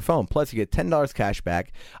payments on your phone. Plus, you get $10 cash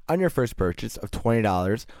back on your first purchase of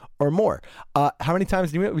 $20 or more. How many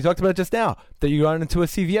times we talked about it just now that you run into a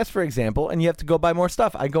CVS, for example, and you have to go buy more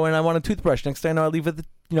stuff. I go in, I want a toothbrush. Next thing I know, I leave with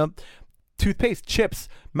toothpaste, chips,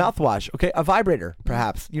 mouthwash, okay, a vibrator,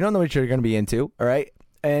 perhaps. You don't know what you're going to be into, all right?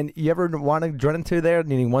 And you ever want to run into there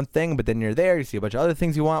needing one thing, but then you're there, you see a bunch of other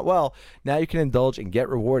things you want? Well, now you can indulge and get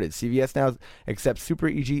rewarded. CVS now accepts super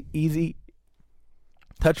easy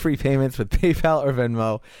touch-free payments with PayPal or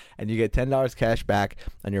Venmo, and you get $10 cash back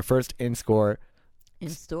on your first in-store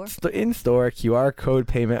QR code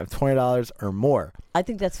payment of $20 or more. I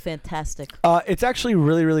think that's fantastic. It's actually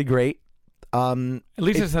really, really great. At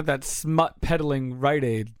least it's not that smut peddling Rite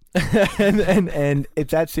Aid. and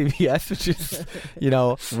it's at CVS, which is,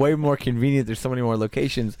 way more convenient. There's so many more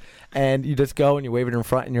locations, and you just go and you wave it in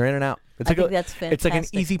front, and you're in and out. I think that's fantastic. It's like an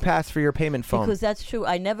easy pass for your payment phone. Because that's true.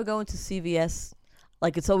 I never go into CVS.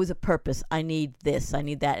 Like, it's always a purpose. I need this. I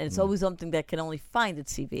need that. And it's always something that can only find at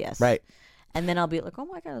CVS. Right. And then I'll be like, oh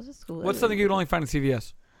my God, is this cool? What's something you can only find at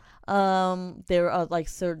CVS? There are like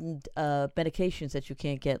certain medications that you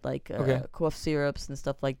can't get, like cough syrups and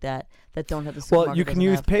stuff like that don't have the supermarket. Well, you can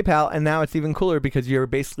use PayPal, and now it's even cooler because you're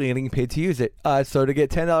basically getting paid to use it. So to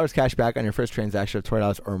get $10 cash back on your first transaction of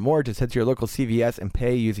 $20 or more, just head to your local CVS and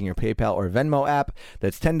pay using your PayPal or Venmo app.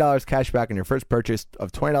 That's $10 cash back on your first purchase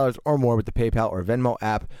of $20 or more with the PayPal or Venmo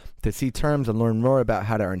app. To see terms and learn more about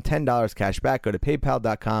how to earn $10 cash back, go to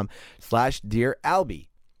paypal.com/DearAlbie.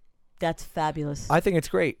 That's fabulous. I think it's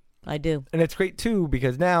great. I do. And it's great, too,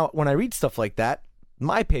 because now when I read stuff like that,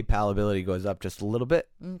 my PayPal ability goes up just a little bit.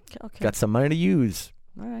 Okay. Got some money to use.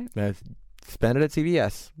 All right. Spend it at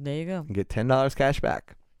CVS. There you go. And get $10 cash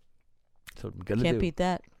back. So I'm going to do. Can't beat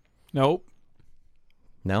that. Nope.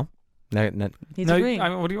 No? He's agreeing. I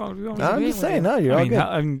mean, what do you want? No, I'm just saying. No, you're all good.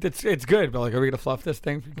 I mean, it's good, but like, are we going to fluff this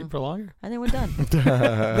thing for longer? I think we're done.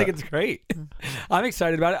 I think it's great. I'm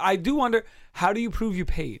excited about it. I do wonder, how do you prove you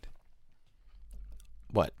paid?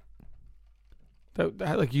 What?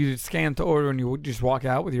 Like, you scan to order and you just walk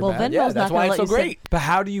out with your bag? Venmo's that's not why gonna it's let so you great. But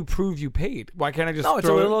how do you prove you paid? Why can't I just It's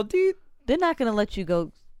a little deed. They're not going to let you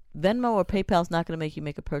go. Venmo or PayPal's not going to make you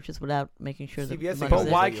make a purchase without making sure that CVS the money's But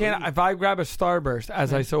there. why can't if I grab a Starburst,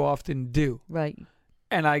 as I so often do, Right.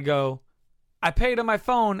 and I go, I paid on my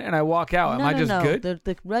phone and I walk out, am I just good?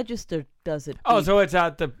 The register does it. Oh, Beep. so it's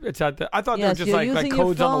at the. I thought they were Yes, just you're like using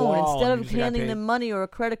codes your on the phone. wall. Instead and of you just got handing paid. them money or a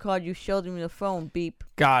credit card, you show them your phone. Beep.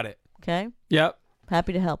 Got it. Okay. Yep.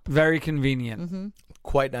 Happy to help. Very convenient. Mm-hmm.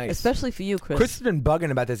 Quite nice. Especially for you, Chris. Chris has been bugging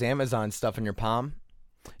about this Amazon stuff in your palm.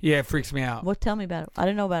 Yeah, it freaks me out. Tell me about it. I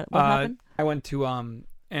didn't know about it. What happened? I went to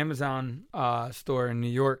Amazon store in New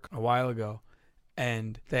York a while ago,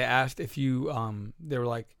 and they asked if you they were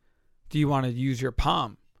like, do you want to use your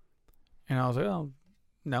palm? And I was like, oh,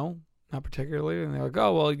 no, not particularly. And they're like,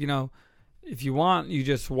 oh, well, if you want, you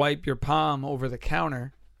just wipe your palm over the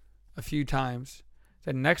counter a few times.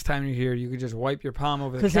 Then next time you're here, you could just wipe your palm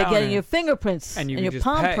over the counter. Because they're getting your fingerprints and your just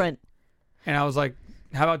palm pay. print. And I was like,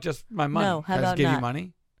 how about just my money? No, how Can I just about give not? you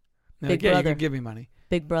money? And they're Big like, yeah, brother. you can give me money.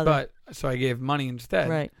 Big brother. But so I gave money instead.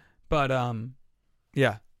 Right. But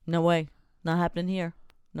yeah. No way. Not happening here.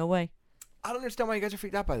 No way. I don't understand why you guys are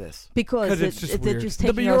freaked out by this. Because it's just they're weird. just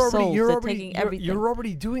No, taking our souls. They're taking everything. You're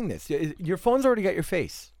already doing this. Your phone's already got your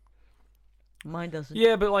face. Mine doesn't.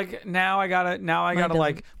 Yeah, but like now I gotta doesn't.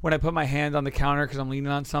 like when I put my hand on the counter because I'm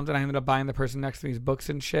leaning on something, I ended up buying the person next to me's books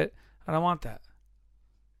and shit. I don't want that.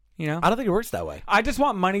 You know? I don't think it works that way. I just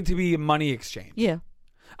want money to be a money exchange. Yeah.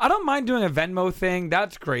 I don't mind doing a Venmo thing.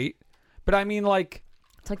 That's great. But I mean, like,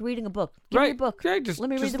 It's like reading a book. Give me a right? book. Yeah, just Let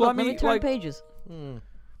me read just the book. let Let me turn like, pages.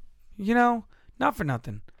 you know, not for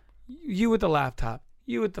nothing. You with the laptop.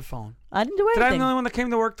 You with the phone. I didn't do Did I have anything. the only one that came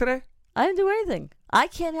to work today? I didn't do anything. I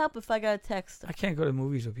can't help if I got a text. I can't go to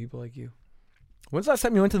movies with people like you. When's the last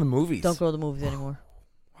time you went to the movies? Don't go to the movies anymore.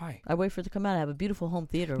 Why? I wait for it to come out. I have a beautiful home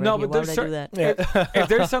theater right No, here. but Why would there's I do that? Yeah. If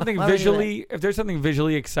there's something Why would you do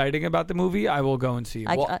visually, exciting about the movie, I will go and see it.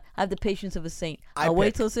 I have the patience of a saint. I I'll wait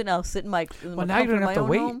pick- till it's in. I'll sit in my well, now you comfort don't of have to my own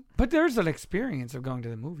wait. home. But there's an experience of going to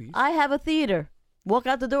the movies. I have a theater. Walk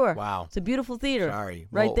out the door. Wow. It's a beautiful theater. Sorry.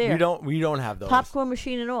 Right Well, there. We don't have those. Popcorn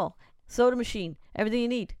machine and all. Soda machine. Everything you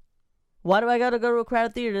need. Why do I got to go to a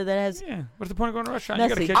crowded theater that has... Yeah. What's the point of going to a restaurant? You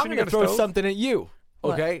got a Messy. kitchen, I'm you going got to a throw stove. something at you.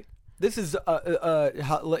 What? Okay. This is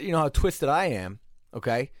how, you know how twisted I am.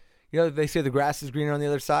 Okay. You know they say the grass is greener on the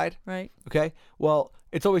other side. Right. Okay. Well,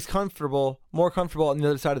 it's always more comfortable on the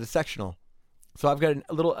other side of the sectional. So I've got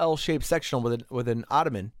a little L-shaped sectional with an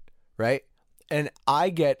ottoman, right? And I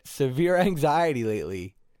get severe anxiety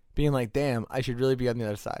lately, being like, "Damn, I should really be on the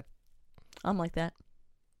other side." I'm like that.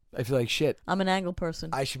 I feel like shit. I'm an angle person.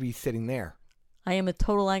 I should be sitting there. I am a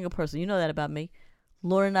total angle person. You know that about me.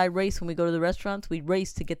 Laura and I race when we go to the restaurants. We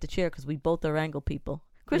race to get the chair because we both are angle people.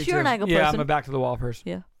 Chris, Me you're too. an angle Yeah, person. I'm a back to the wall person.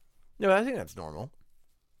 Yeah. No, I think that's normal.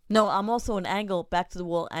 No, I'm also an angle, back to the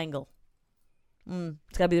wall angle.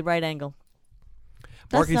 It's got to be the right angle.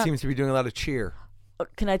 That's Marky not- seems to be doing a lot of cheer.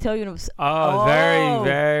 Can I tell you? Oh, very,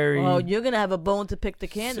 very. Oh, you're going to have a bone to pick to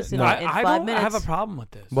Candace in, No. in I 5 don't minutes. have a problem with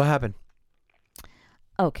this. What happened?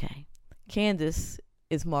 Okay. Candace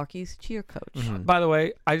is Marky's cheer coach. Mm-hmm. By the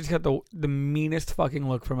way, I just got the meanest fucking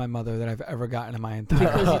look from my mother that I've ever gotten in my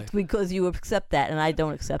entire life. Because you accept that, and I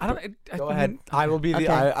don't accept I don't. it. I Go mean, ahead. I will be the. Okay.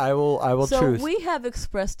 I will So choose. we have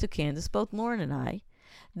expressed to Candace, both Lauren and I,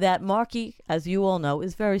 that Marky, as you all know,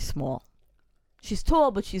 is very small. She's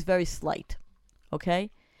tall, but she's very slight.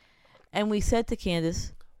 Okay? And we said to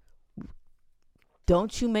Candace,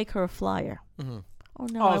 don't you make her a flyer. Mm-hmm. Oh,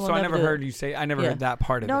 no. Oh, will so I never do it. heard you say. I never Yeah. heard that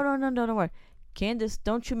part of it. No, don't worry. Candace,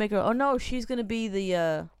 don't you make her. Oh, no, she's going to be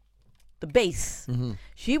the base. Mm-hmm.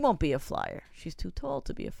 She won't be a flyer. She's too tall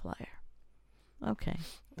to be a flyer. Okay.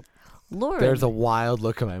 Lauren. There's a wild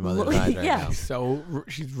look in my mother's eyes right Yeah. now.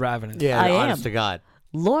 She's ravenous. Yeah, I honest am. to God.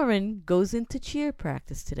 Lauren goes into cheer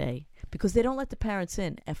practice today because they don't let the parents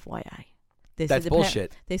in, FYI. They say That's the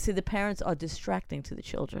bullshit. They say the parents are distracting to the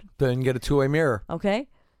children. Then get a two-way mirror. Okay?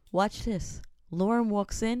 Watch this. Lauren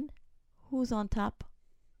walks in. Who's on top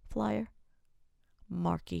flyer?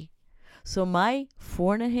 Marky. So my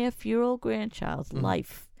 4.5-year-old grandchild's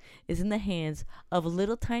life is in the hands of a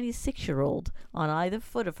little tiny 6-year-old on either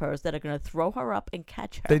foot of hers that are going to throw her up and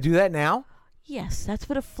catch her. They do that now? Yes, that's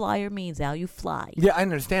what a flyer means, Al. You fly. Yeah, I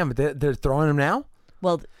understand, but they're throwing them now?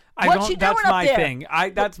 Well, I what's don't. she That's doing up my there? thing.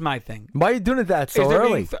 That's my thing. Why are you doing it that so Is there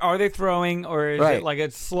early? are they throwing, or is Right. it like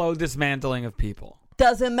a slow dismantling of people?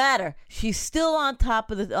 Doesn't matter. She's still on top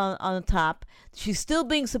of the on the top. She's still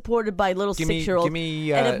being supported by little Give me- 6-year-olds. give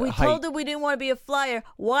me, and if we height. told her we didn't want to be a flyer,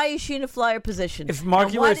 why is she in a flyer position? If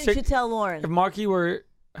Marky and why were didn't six- you tell Lauren? If Marky were,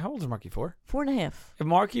 how old is Marky? 4? 4.5. If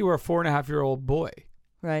Marky were a 4.5-year-old boy,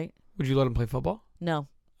 Right? would you let him play football? No.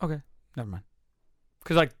 Okay, never mind.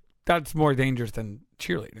 Because like that's more dangerous than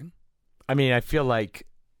cheerleading. I mean, I feel like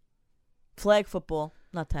Flag football,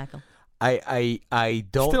 not tackle. I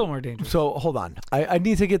don't. Still more dangerous. So hold on. I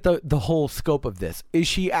need to get the whole scope of this. Is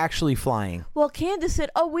she actually flying? Well, Candace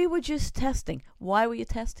said, "Oh, we were just testing." Why were you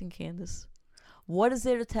testing, Candace? What is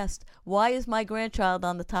there to test? Why is my grandchild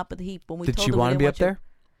on the top of the heap when we Did told she her we want to didn't be want up you- there?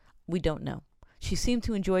 We don't know. She seemed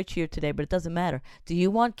to enjoy cheer today, but it doesn't matter. Do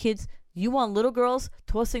you want kids? You want little girls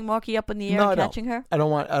tossing Marky up in the air No, and I don't. catching her? I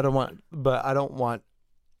don't want. But I don't want.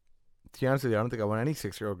 To be honest with you, I don't think I want any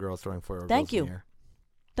 6-year-old girls throwing 4-year-old Thank girls you. in the air.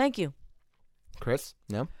 Thank you. Chris?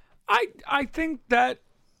 No? I think that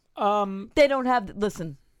They don't have.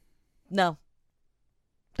 Listen, no.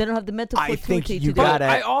 They don't have the mental I think fortitude you to do gotta- it.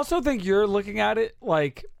 I also think you're looking at it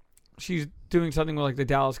like she's doing something with like the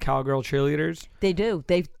Dallas Cowgirl cheerleaders. They do.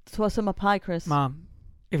 They toss them up high, Chris. Mom,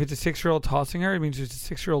 if it's a 6-year-old tossing her, it means it's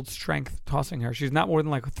a 6-year-old strength tossing her. She's not more than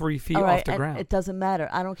like 3 feet All right, off the and ground. it doesn't matter.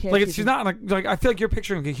 I don't care. Like if she's not like I feel like you're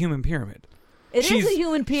picturing a human pyramid. It is a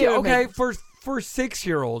human pyramid. Okay, for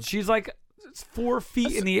 6-year-olds, she's like 4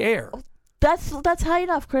 feet in the air. That's high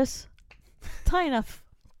enough, Chris. high enough.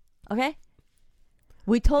 Okay?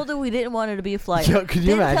 We told her we didn't want her to be a flyer. Yo, could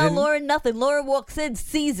you didn't tell imagine? Lauren nothing. Lauren walks in,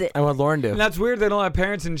 sees it. And what Lauren do? And that's weird. They don't have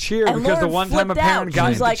parents in cheer And because Lauren the one time a flipped parent out. got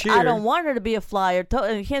She's into like, cheer. I don't want her to be a flyer.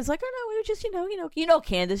 And Candace's like, oh no, we were just, you know,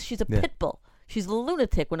 Candace. She's a Yeah. pit bull. She's a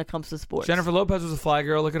lunatic when it comes to sports. Jennifer Lopez was a fly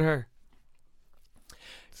girl. Look at her.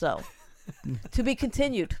 So, to be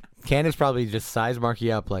continued. Candace probably just sized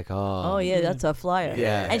Marky up like, Oh yeah, that's a flyer.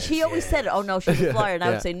 Yeah. And she always said, "Oh no, she's a flyer," and I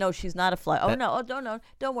Yeah. would say, "No, she's not a flyer." Oh That- no,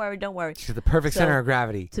 don't worry. She's the perfect So- center of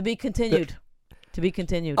gravity. To be continued. To be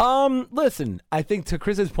continued. Listen, I think to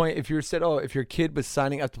Chris's point, if you said, if your kid was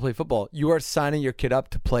signing up to play football, you are signing your kid up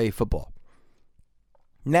to play football.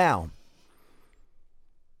 Now,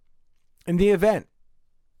 in the event,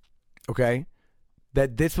 okay,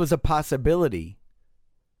 that this was a possibility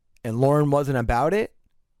and Lauren wasn't about it,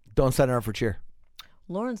 don't sign her up for cheer.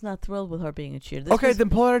 Lauren's not thrilled with her being a cheer. This Okay, was- then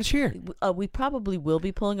pull her out of cheer. we probably will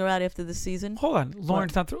be pulling her out after the season. Hold on.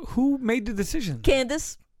 Lauren's not through. Who made the decision?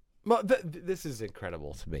 Candace. Well, this is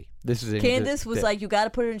incredible to me. This is Candace was like, you got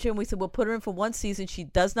to put her in cheer. And we said, we'll put her in for one season. She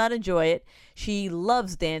does not enjoy it. She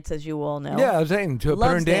loves dance, as you all know. yeah, I was saying to put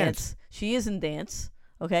her in Loves dance. She is in dance.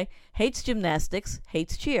 Okay. Hates gymnastics.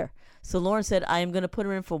 Hates cheer. So Lauren said, I am going to put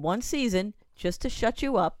her in for one season just to shut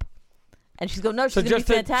you up. And she's going, no, she's So going to be just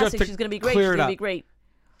to- fantastic. just to She's going to be great. clear She's it going to be up. great.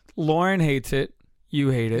 Lauren hates it. You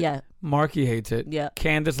hate it. Yeah. Marky hates it. Yeah.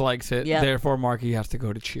 Candace likes it. Yeah. Therefore, Marky has to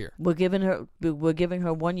go to cheer. We're giving her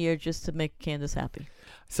 1 year just to make Candace happy.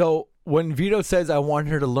 So when Vito says, I want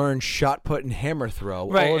her to learn shot put and hammer throw,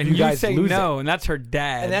 Right, all of and you you guys say lose no, it. and that's her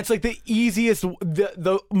dad. And that's like the easiest,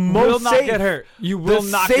 the will most not safe, get hurt. You will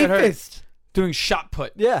the not get hurt safest. doing shot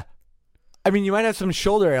put. Yeah. I mean, you might have some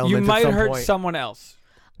shoulder ailments You at might some hurt point. someone else.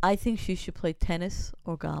 I think she should play tennis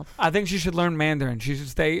or golf. I think she should learn Mandarin. She should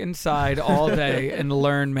stay inside all day and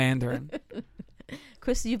learn Mandarin.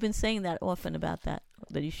 Chris, you've been saying that often about that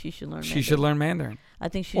she should learn. She should learn Mandarin I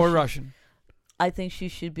think she or should, Russian. I think she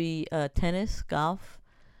should be tennis, golf,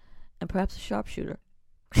 and perhaps a sharpshooter,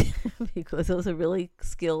 because those are really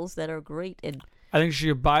skills that are great in I think she's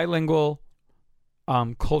a bilingual,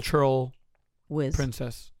 cultural whiz.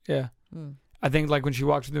 princess. Yeah. Mm. I think like when she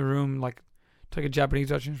walks in the room, like to like a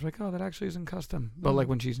Japanese restaurant, she's like, "Oh, that actually isn't custom." But like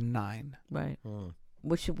when she's 9, Right. Mm.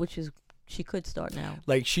 Which is she could start now.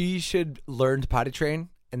 Like, she should learn to potty train,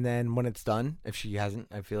 and then when it's done, if she hasn't,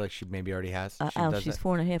 I feel like she maybe already has. She Al, does she's that.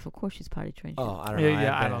 4.5. Of course, she's potty trained. Oh, I don't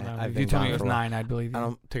know. I don't know. If you told me it was 9, I'd believe you. I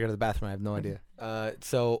don't take her to the bathroom. I have no idea.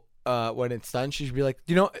 So when it's done, she should be like,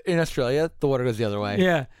 in Australia, the water goes the other way.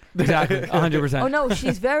 Yeah, exactly, 100%. Oh no,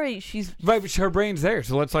 she's Right, but her brain's there,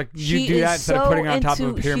 so let's like you she do that is instead of so putting her on top of a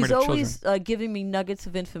into- pyramid she's of children. always giving me nuggets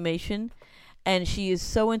of information, and she is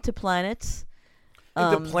so into planets.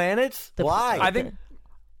 The planets? the- Why? I think.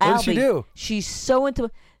 What does she Albie, do? She's so into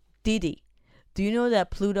Didi. Do you know that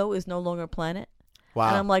Pluto is no longer a planet? Wow.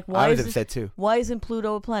 And I'm like, I why was is upset too. Why isn't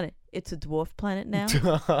Pluto a planet? It's a dwarf planet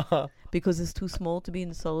now because it's too small to be in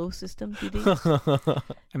the solar system, Didi.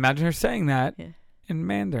 Imagine her saying that Yeah. in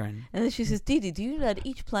Mandarin. And then she says, Didi, do you know that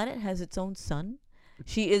each planet has its own sun?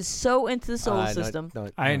 She is so into the solar system.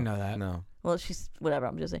 I didn't know that. No. Well, she's whatever.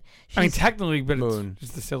 I'm just saying. I mean, She's- technically, but Moon. it's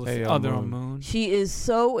just the silly. Hey, Oh, they're moon. on moon. she is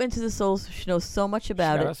so into the solar. She knows so much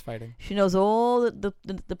about She got it. us fighting. She knows all the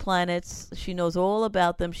planets. She knows all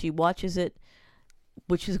about them. She watches it,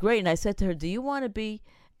 which is great. And I said to her, "Do you want to be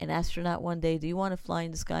an astronaut one day? Do you want to fly in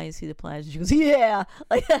the sky and see the planets?" And she goes, "Yeah."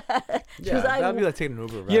 Like, she Yeah, goes, that'd be like taking an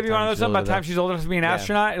Uber. Yeah, if you want to know something about the time she's old enough to be an Yeah.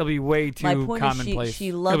 astronaut, it'll be way My too point is commonplace. she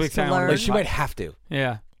It'll loves be to sound learn. Like, she might have to.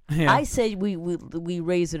 Yeah. Yeah. I say we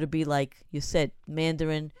raise her to be like you said,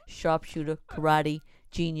 Mandarin, sharpshooter, karate,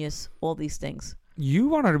 genius, all these things. You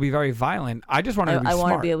want her to be very violent. I just want her to be I smart.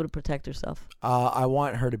 want her to be able to protect herself. I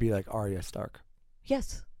want her to be like Arya Stark.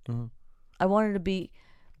 Yes, Mm-hmm. I want her to be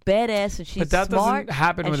badass and she's but that smart. doesn't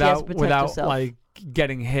happen and she has to without protect herself. like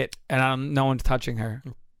getting hit and no one's touching her.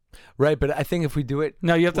 Right, but I think if we do it,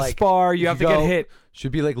 No, you have to like, spar. You have to get go- hit.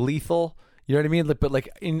 should be like lethal. You know what I mean? Like, but like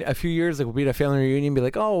in a few years, like we'll be at a family reunion, and be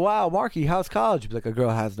like, "Oh wow, Marky, how's college?" Be like, "A girl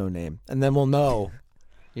has no name," and then we'll know.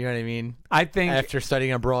 You know what I mean? I think. After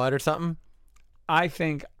studying abroad or something. I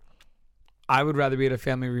think I would rather be at a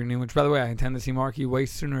family reunion, which, by the way, I intend to see Marky way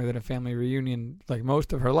sooner than a family reunion, like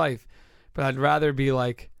most of her life. But I'd rather be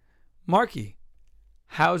like, Marky,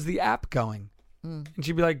 how's the app going? And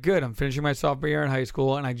she'd be like, good. I'm finishing my sophomore year in high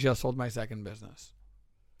school, and I just sold my second business.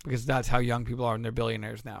 Because that's how young people are, and they're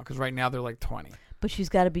billionaires now. Because right now they're like 20. But she's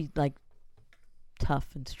got to be like tough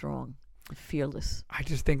and strong, and fearless. I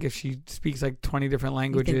just think if she speaks like 20 different You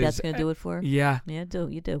languages. think that's going to do it for her? Yeah. Yeah,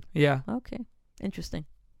 you do. Yeah. Okay, interesting.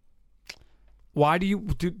 Why do you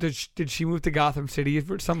did she move to Gotham City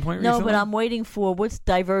at some point No, recently? but I'm waiting for what's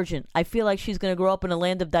Divergent. I feel like she's going to grow up in a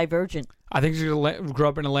land of Divergent. I think she's gonna grow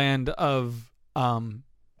up in a land of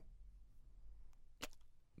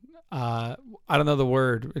I don't know the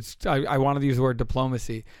word. I wanted to use the word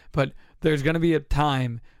diplomacy, but there's going to be a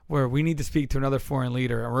time where we need to speak to another foreign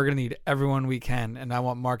leader, and we're going to need everyone we can. And I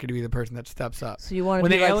want Marky to be the person that steps up. So you want to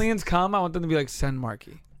when be the like, aliens come, I want them to be like, send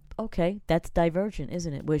Marky. okay, that's Divergent,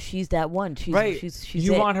 isn't it? Where she's that one. She's, Right. She's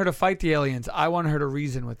You it. want her to fight the aliens. I want her to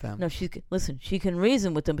reason with them. No, listen. She can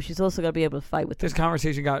reason with them, but she's also got to be able to fight with them. This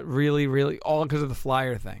conversation got really, really all because of the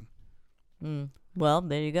flyer thing. Well,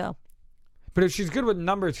 there you go. But if she's good with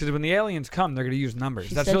numbers, because when the aliens come, they're going to use numbers.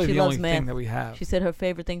 She That's said really she the loves only math. thing that we have. She said her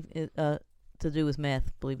favorite thing to do is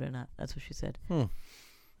math. Believe it or not, that's what she said. Yeah.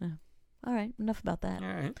 All right, enough about that.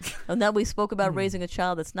 All right. And now we spoke about raising a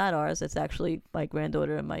child that's not ours. That's actually my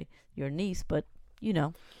granddaughter and your niece. But You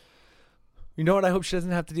know what I hope she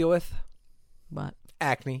doesn't have to deal with? what?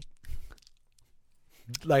 Acne.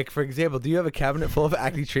 Like, for example, do you have a cabinet full of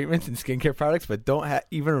acne treatments and skincare products but don't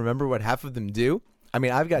even remember what half of them do? I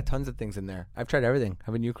mean, I've got tons of things in there. I've tried everything.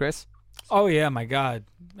 Haven't you, Chris? Oh, yeah, my God.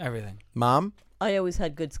 Everything. Mom? I always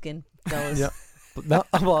had good skin, fellas. Yeah. No,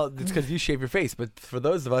 well, it's because you shave your face. But for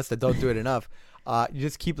those of us that don't do it enough, you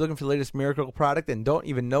just keep looking for the latest miracle product and don't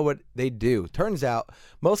even know what they do. Turns out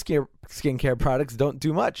most skincare products don't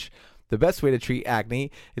do much. The best way to treat acne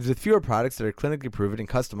is with fewer products that are clinically proven and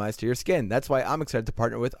customized to your skin. That's why I'm excited to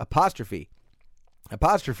partner with Apostrophe.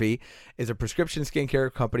 Apostrophe is a prescription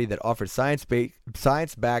skincare company that offers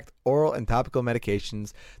science-backed oral and topical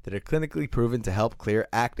medications that are clinically proven to help clear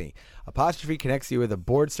acne. Apostrophe connects you with a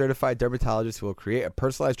board-certified dermatologist who will create a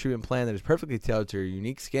personalized treatment plan that is perfectly tailored to your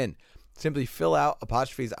unique skin. Simply fill out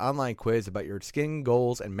Apostrophe's online quiz about your skin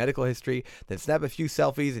goals and medical history, then snap a few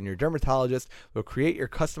selfies and your dermatologist will create your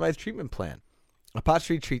customized treatment plan.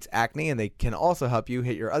 Apostrophe treats acne, and they can also help you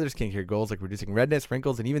hit your other skincare goals like reducing redness,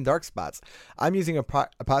 wrinkles, and even dark spots. I'm using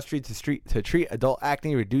Apostrophe to treat adult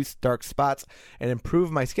acne, reduce dark spots, and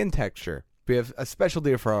improve my skin texture. We have a special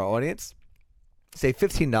deal for our audience. Save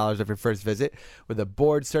 $15 off your first visit with a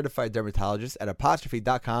board-certified dermatologist at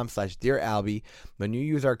apostrophe.com/DearAlbie when you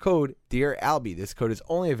use our code DearAlbie. This code is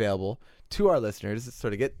only available to our listeners. So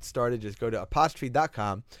to get started, just go to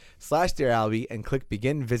apostrophe.com/DearAlbie and click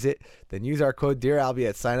Begin Visit. Then use our code DearAlbie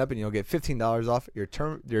at sign up and you'll get $15 off your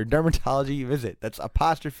dermatology visit. That's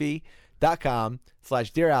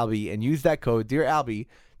apostrophe.com/DearAlbie and use that code DearAlbie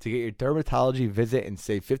to get your dermatology visit and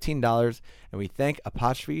save $15. And we thank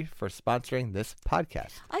Apostrophe for sponsoring this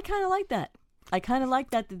podcast. I kind of like that. That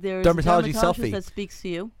there's Dermatology a dermatologist selfie. that speaks to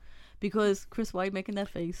you. Because, Chris, why are you making that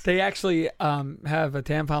face? They actually have a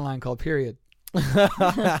tampon line called Period.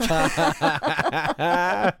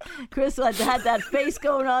 Chris had that face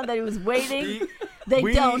going on that he was waiting. They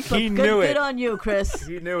don't. But he knew it. Good on you, Chris.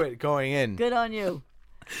 He knew it going in. Good on you.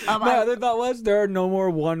 My other thought was there are no more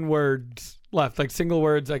one words left, like single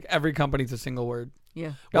words. Like every company's a single word.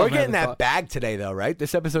 Yeah. We're getting that bag today, though, right?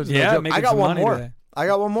 This episode's no Yeah, joke. making I got some one money more. today. I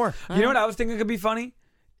got one more. You know what I was thinking could be funny?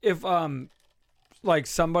 If like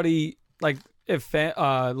somebody like if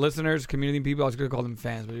listeners, community people, I was gonna call them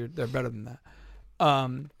fans, but they're better than that.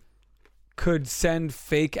 Could send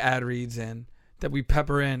fake ad reads in that we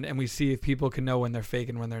pepper in, and we see if people can know when they're fake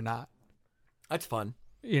and when they're not. That's fun.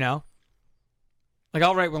 You know, like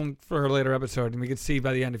I'll write one for a later episode, and we could see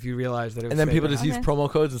by the end if you realize that it was And then fake people or just not. use promo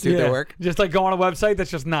codes and see if they work. Just like go on a website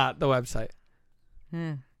that's just not the website.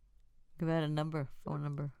 Yeah. Give out a phone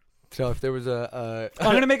number. So if there was a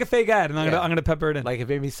I'm gonna make a fake ad, and I'm Yeah. gonna pepper it in. like if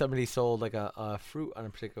maybe somebody sold like a fruit on a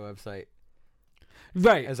particular website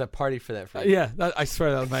Right. as a party for that fruit. Yeah, I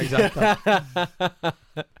swear that was my exact thought.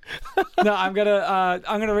 No, I'm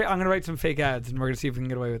gonna write some fake ads, and we're gonna see if we can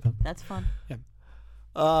get away with them. That's fun.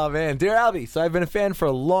 Oh man, dear Albie. So I've been a fan for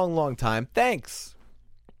a long, long time. Thanks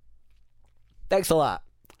a lot.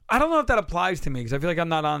 I don't know if that applies to me because I feel like I'm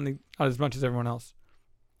not on as much as everyone else.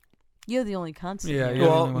 You're the only constant. Yeah, here. you're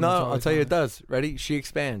the Well, only one no, that's I'll always tell you on it does. Ready? She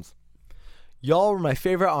expands. Y'all were my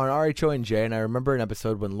favorite on RHONJ, and I remember an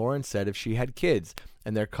episode when Lauren said if she had kids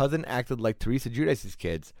and their cousin acted like Teresa Giudice's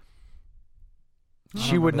kids, I don't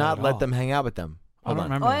she would remember not that at let all. them hang out with them. I Hold don't on.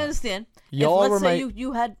 remember. Oh, I that. understand. Y'all if, were let's my. say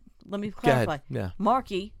you had, let me Go clarify. ahead. Yeah.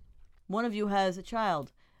 Marky, one of you has a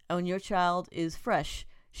child, and when your child is fresh,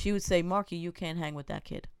 she would say, Marky, you can't hang with that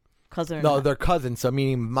kid. Cousin or No, not. they're cousins, so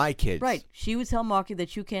meaning my kids. Right. She would tell Marky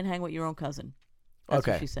that you can't hang with your own cousin. That's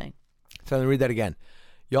Okay. what she's saying. So let me read that again.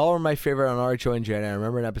 Y'all were my favorite on RHONJ, and I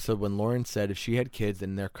remember an episode when Lauren said if she had kids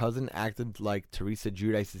and their cousin acted like Teresa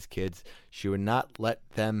Giudice's kids, she would not let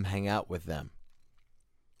them hang out with them.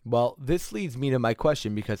 Well, this leads me to my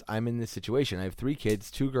question because I'm in this situation. I have 3 kids,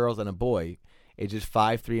 2 girls and a boy, ages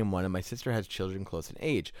 5, 3, and 1, and my sister has children close in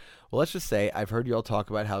age. Well, let's just say I've heard you all talk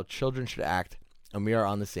about how children should act, and we are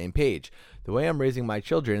on the same page. The way I'm raising my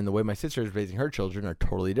children and the way my sister is raising her children are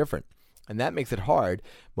totally different. And that makes it hard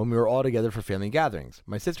when we were all together for family gatherings.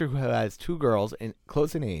 My sister, who has 2 girls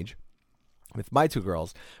close in age, with my 2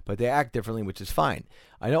 girls, but they act differently, which is fine.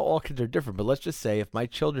 I know all kids are different, but let's just say if my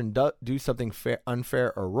children do something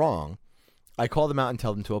unfair or wrong, I call them out and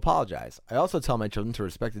tell them to apologize. I also tell my children to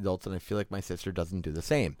respect adults, and I feel like my sister doesn't do the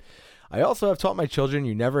same. I also have taught my children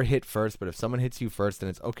you never hit first, but if someone hits you first, then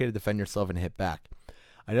it's okay to defend yourself and hit back.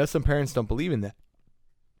 I know some parents don't believe in that,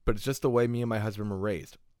 but it's just the way me and my husband were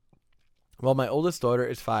raised. Well, my oldest daughter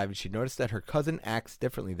is 5, and she noticed that her cousin acts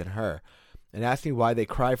differently than her, and asked me why they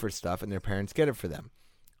cry for stuff and their parents get it for them.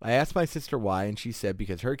 I asked my sister why, and she said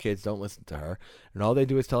because her kids don't listen to her, and all they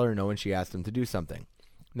do is tell her no when she asks them to do something.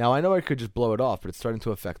 Now, I know I could just blow it off, but it's starting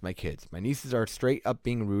to affect my kids. My nieces are straight up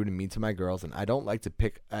being rude and mean to my girls, and I don't like to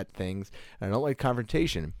pick at things, and I don't like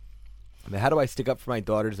confrontation. But how do I stick up for my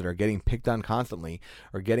daughters that are getting picked on constantly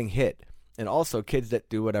or getting hit, and also kids that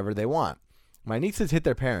do whatever they want? My nieces hit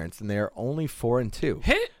their parents, and they are only 4 and 2.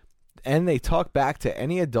 Hit? And they talk back to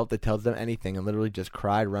any adult that tells them anything and literally just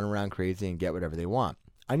cry, run around crazy, and get whatever they want.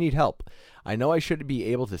 I need help. I know I should be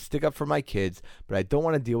able to stick up for my kids, but I don't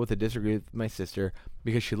want to deal with a disagreement with my sister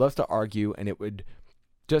because she loves to argue and it would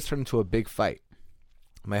just turn into a big fight.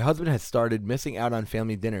 My husband has started missing out on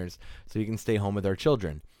family dinners so he can stay home with our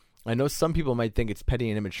children. I know some people might think it's petty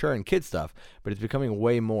and immature and kid stuff, but it's becoming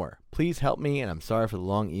way more. Please help me, and I'm sorry for the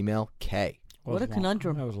long email, K. What a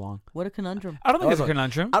conundrum. That was long. What a conundrum. I don't think it's a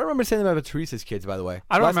conundrum. I don't remember saying that about Teresa's kids, by the way.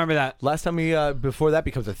 I don't remember that. Last time we, before that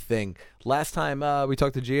becomes a thing, last time we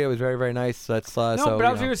talked to Gia, it was very, very nice. That's No, so, but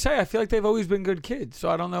I was going to say, I feel like they've always been good kids,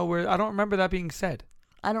 so I don't know I don't remember that being said.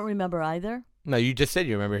 I don't remember either. No, you just said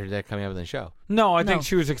you remember that coming up in the show. No, I No. think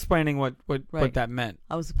she was explaining what Right. that meant.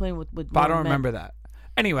 I was playing with But I don't remember that.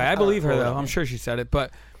 Anyway, I believe her, though. okay. I'm sure she said it,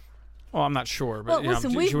 but... Well, I'm not sure. But, Well,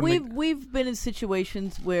 listen, she would make- we've been in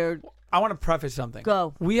situations where... I want to preface something.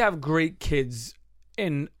 Go. We have great kids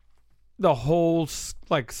in the whole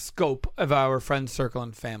scope of our friend circle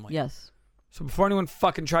and family. Yes, So before anyone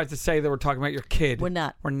fucking tries to say that we're talking about your kid, we're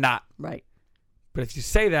not. We're not. Right. But if you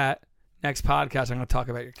say that, next podcast I'm going to talk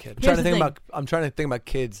about your kid. Here's the thing. I'm trying to think about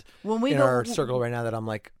kids When we in go... our circle right now that I'm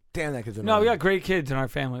like, damn, that kid's No, annoying. we got great kids in our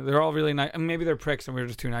family. They're all really nice. I mean, maybe they're pricks and we were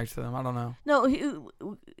just too nice to them. I don't know. No,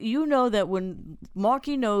 you know that when...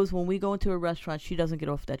 Marky knows when we go into a restaurant, she doesn't get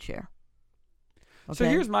off that chair. So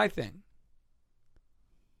Okay? here's my thing.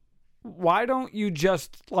 Why don't you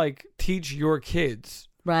just teach your kids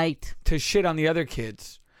Right. to shit on the other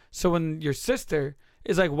kids? So when your sister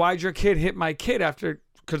is like, "Why'd your kid hit my kid after?"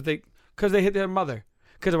 Because they hit their mother.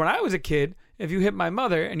 Because when I was a kid, if you hit my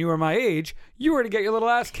mother and you were my age, you were to get your little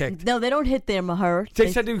ass kicked. No, they don't hit her.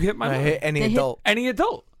 They said to hit my I mother. hit any they hit- adult. Any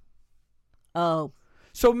adult. Oh.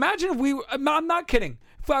 So imagine if I'm not kidding.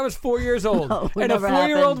 If I was 4 years old No, would and a never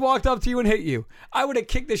 4-year-old happen. walked up to you and hit you, I would have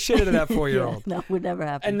kicked the shit out of that 4-year-old. Yeah, no, would never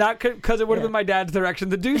happen. And not because it would have been my dad's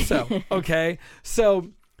direction to do so. Okay?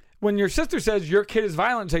 So when your sister says your kid is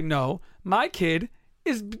violent, say, no, my kid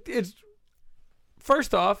is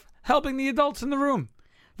first off, helping the adults in the room.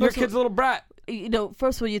 Your First of kid's a little brat.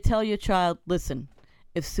 First of all, you tell your child, listen,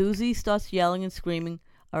 if Susie starts yelling and screaming,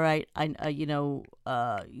 all right,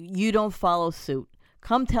 you don't follow suit.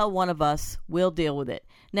 Come tell one of us. We'll deal with it.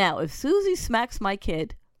 Now, if Susie smacks my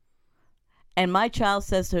kid and my child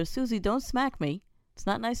says to her, Susie, don't smack me. It's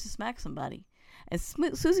not nice to smack somebody. And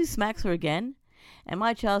Susie smacks her again. And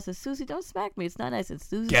my child says, Susie, don't smack me. It's not nice. And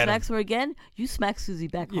Susie Get 'em. smacks her again. You smack Susie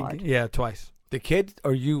back hard. Yeah, twice. The kid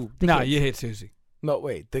or you? The No, kids. you hit Susie. No,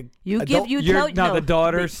 wait. The You adult? give, you tell, no, the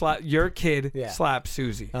daughter the- your kid Yeah. slaps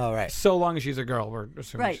Susie. Oh, right. So long as she's a girl. We're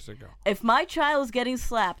assuming Right. she's a girl. If my child is getting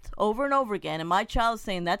slapped over and over again, and my child is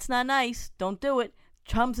saying, that's not nice, don't do it,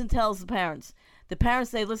 comes and tells the parents. The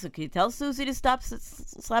parents say, listen, can you tell Susie to stop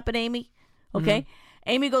slapping Amy? Okay?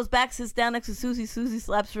 Amy goes back, sits down next to Susie. Susie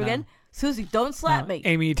slaps her again. Susie, don't slap me.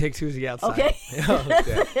 Amy takes Susie outside. Okay?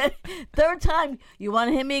 Okay. Third time, you want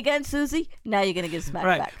to hit me again, Susie? Now you're going to get smacked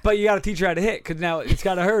Right, back. but you got to teach her how to hit because now it's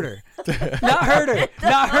got to hurt her. Not hurt her,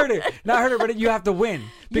 not hurt her, not hurt her. But you have to win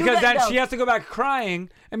because then no. she has to go back crying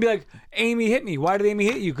and be like, "Amy hit me. Why did Amy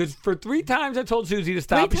hit you?" Because for 3 times I told Susie to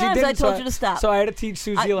stop. 3 and times she I didn't, told so you to stop. So I had to teach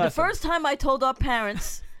Susie a The lesson. first time I told our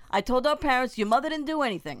parents, your mother didn't do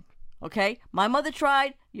anything. Okay? My mother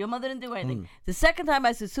tried. Your mother didn't do anything. The second time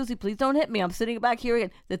I said, Susie, please don't hit me. I'm sitting back here again.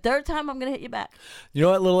 The third time, I'm going to hit you back. You know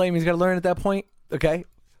what little Amy's got to learn at that point? Okay?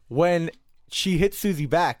 When she hits Susie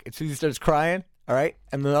back and Susie starts crying, All right?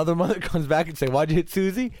 And the other mother comes back and say, why'd you hit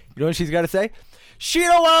Susie? You know what she's got to say? She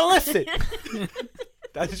don't want to listen.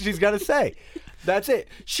 That's what she's got to say. That's it.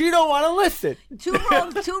 She don't want to listen. Two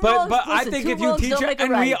wrongs. But I listen, think two if you wrongs teach don't her, make a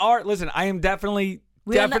and right. we are, listen, I am definitely,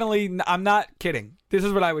 I'm not kidding. This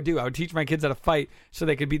is what I would do. I would teach my kids how to fight so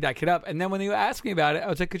they could beat that kid up. And then when they would ask me about it, I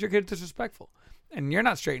would say, because your kid's disrespectful. And you're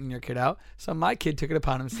not straightening your kid out. So my kid took it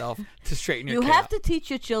upon himself to straighten your kid out. You have to teach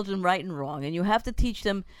your children right and wrong, and you have to teach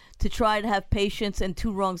them to try to have patience, and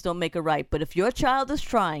two wrongs don't make a right. But if your child is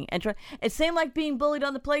trying, it's same like being bullied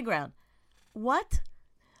on the playground. What?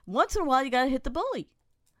 Once in a while, you got to hit the bully.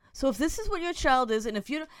 So if this is what your child is, and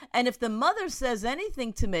if the mother says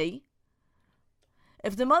anything to me,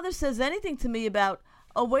 about,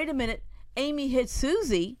 oh, wait a minute, Amy hit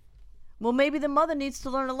Susie, well, maybe the mother needs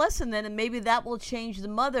to learn a lesson then, and maybe that will change the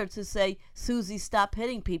mother to say, Susie, stop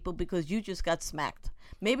hitting people because you just got smacked.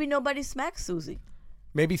 Maybe nobody smacks Susie.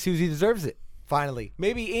 Maybe Susie deserves it, finally.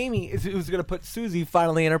 Maybe Amy is who's going to put Susie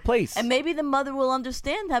finally in her place. And maybe the mother will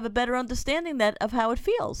have a better understanding of how it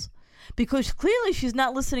feels. Because clearly she's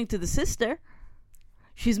not listening to the sister.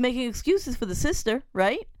 She's making excuses for the sister,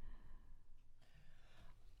 right?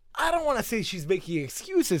 I don't want to say she's making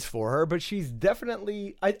excuses for her, but she's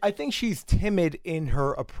definitely, I think she's timid in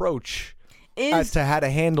her approach as to how to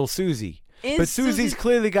handle Susie. But Susie's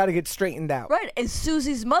clearly got to get straightened out. Right. And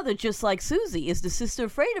Susie's mother, just like Susie, is the sister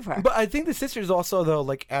afraid of her? But I think the sister's also, though,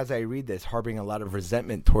 like, as I read this, harboring a lot of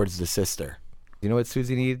resentment towards the sister. You know what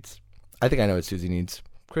Susie needs? I think I know what Susie needs.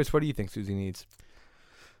 Chris, what do you think Susie needs?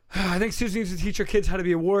 I think Susie needs to teach her kids how to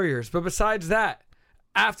be warriors. But besides that,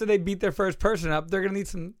 after they beat their first person up, they're gonna need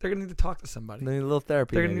to talk to somebody. They need a little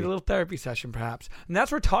therapy. They're gonna need a little therapy session, perhaps, and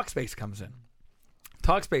that's where Talkspace comes in.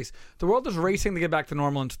 Talkspace. The world is racing to get back to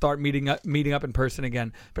normal and start meeting up in person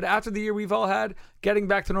again. But after the year we've all had, getting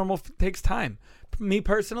back to normal takes time. Me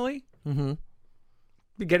personally,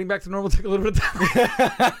 getting back to normal took a little bit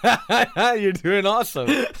of time. You're doing awesome.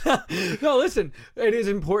 No, listen, it is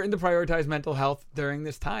important to prioritize mental health during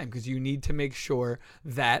this time because you need to make sure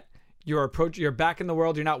that you're back in the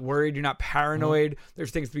world. You're not worried. You're not paranoid. There's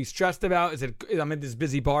things to be stressed about. I'm in this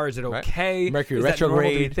busy bar. Is it okay? Right. Mercury is that normal to be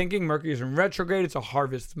retrograde. thinking Mercury's in retrograde. It's a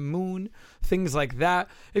harvest moon. Things like that.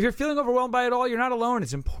 If you're feeling overwhelmed by it all, you're not alone.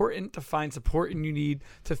 It's important to find support, and you need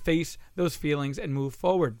to face those feelings and move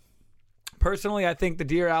forward. Personally, I think the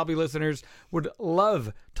Dear Albie listeners would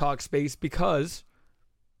love Talkspace because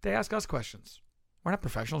they ask us questions. We're not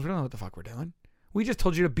professionals. We don't know what the fuck we're doing. We just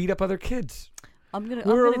told you to beat up other kids.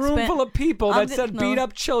 We're a room full of people that said beat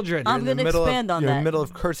up children. I'm going to expand on that. You're in the middle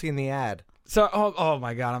of cursing the ad. So, oh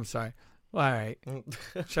my God, I'm sorry. All right.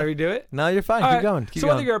 Shall we do it? No, you're fine. All Keep right. going. So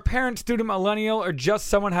whether you're a parent, student, millennial, or just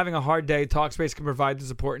someone having a hard day, Talkspace can provide the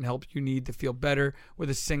support and help you need to feel better with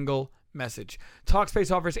a single message.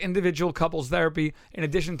 Talkspace offers individual couples therapy in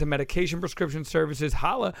addition to medication prescription services.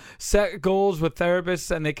 Holla, set goals with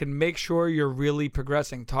therapists and they can make sure you're really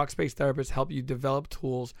progressing. Talkspace therapists help you develop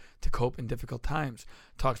tools to cope in difficult times.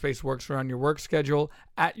 Talkspace works around your work schedule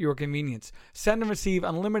at your convenience. Send and receive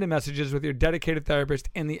unlimited messages with your dedicated therapist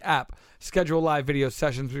in the app. Schedule live video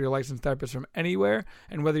sessions with your licensed therapist from anywhere.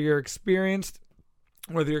 And whether you're experiencing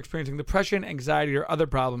depression, anxiety, or other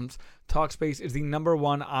problems, Talkspace is the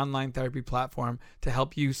 #1 online therapy platform to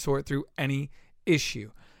help you sort through any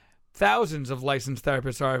issue. Thousands of licensed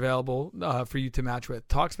therapists are available for you to match with.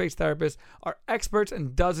 Talkspace therapists are experts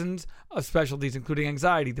in dozens of specialties, including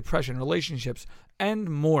anxiety, depression, relationships, and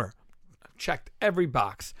more. I've checked every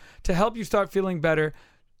box. To help you start feeling better,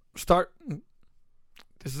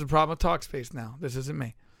 this is a problem with Talkspace now. This isn't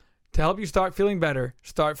me. To help you start feeling better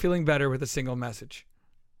with a single message.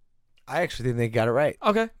 I actually think they got it right.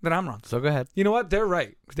 Okay, then I'm wrong. So go ahead. You know what? They're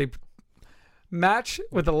right. They match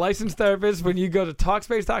with a licensed therapist when you go to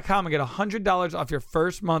Talkspace.com and get $100 off your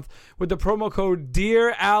first month with the promo code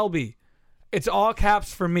DearAlbie. It's all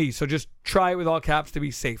caps for me, so just try it with all caps to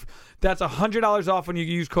be safe. That's $100 off when you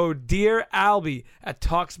use code DearAlbie at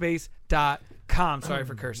Talkspace.com. Sorry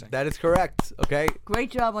for cursing. That is correct. Okay.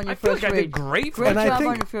 Great job on your I feel first like I read. did great. Great And I job think-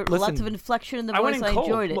 on your first. listen, Lots of inflection in the I went voice. in I cold.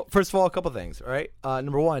 enjoyed it. Well, first of all, a couple things. All right.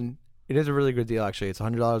 Number one, it is a really good deal, actually. It's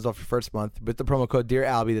 $100 off your first month with the promo code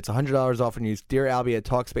DearAlbie. That's $100 off when you use DearAlbie at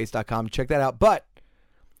Talkspace.com. Check that out. But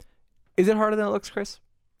is it harder than it looks, Chris?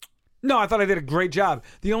 No, I thought I did a great job.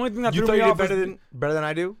 The only thing that You threw thought me you did off better than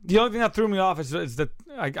I do? the only thing that threw me off is that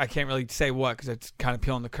I can't really say what because it's kind of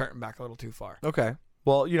peeling the curtain back a little too far. Okay.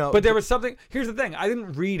 Well, you know. But there was something. Here's the thing: I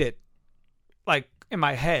didn't read it like in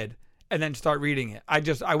my head and then start reading it. I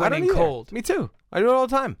went don't in either. cold. Me too. I do it all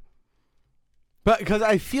the time. But because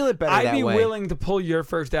I feel it better I'd that be way. willing to pull your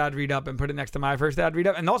first ad read up and put it next to my first ad read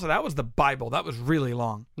up. And also, that was the Bible. That was really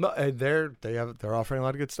long. No, they're offering a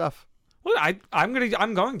lot of good stuff. Well, I'm going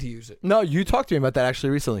to use it. No, you talked to me about that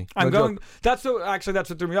actually recently. I'm No going. joke. That's what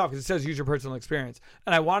threw me off because it says use your personal experience,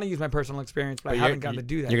 and I want to use my personal experience, but I haven't gotten to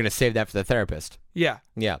do that. You're gonna save that for the therapist. Yeah.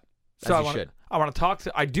 Yeah. So As you should. I want to talk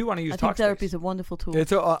to. I do want to use I think Talkspace. therapy is a wonderful tool.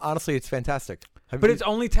 It's honestly, it's fantastic. But it's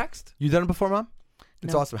only text. You done it before, Mom?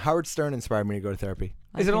 It's No. awesome. Howard Stern inspired me to go to therapy.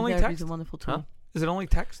 I Is it think only therapy's text? a wonderful tool. Huh? Is it only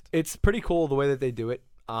text? It's pretty cool the way that they do it.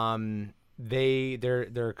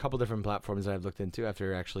 There are a couple different platforms that I've looked into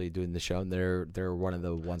after actually doing the show, and they're one of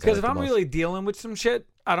the ones. Because I if like I'm the most. really dealing with some shit,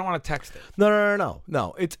 I don't want to text it.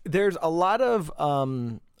 No. There's a lot of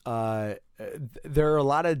there are a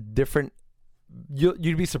lot of different.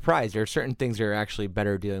 You'd be surprised. There are certain things that are actually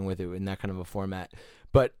better dealing with it in that kind of a format,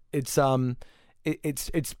 but it's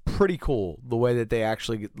pretty cool the way that they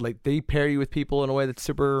actually they pair you with people in a way that's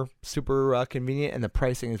super convenient, and the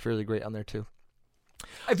pricing is really great on there too.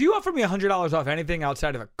 If you offer me $100 off anything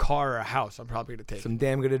outside of a car or a house, I'm probably going to take Some it.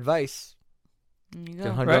 damn good advice. There you Get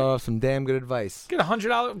go. $100 Right. off some damn good advice. Get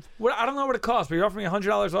 $100. I don't know what it costs, but you offer me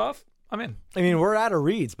 $100 off, I'm in. I mean, we're out of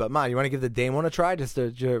reads, but Ma, you want to give the Dame one a try just for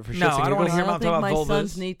shits No, and I don't wanna giggles? hear I him don't talk think about my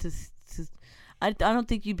sons vulvas. need to. I don't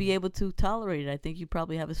think you'd be able to tolerate it. I think you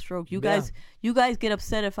probably have a stroke. You Yeah. guys get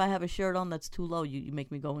upset if I have a shirt on that's too low. You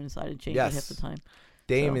make me go inside and change it half Yes. the time.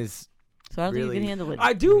 Dame So- is So I don't think you Really? can handle it.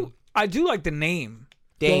 I do like the name.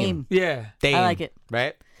 Dame. Yeah. Dame. I like it.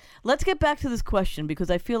 Right? Let's get back to this question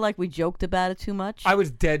because I feel like we joked about it too much. I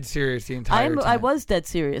was dead serious the entire time. I was dead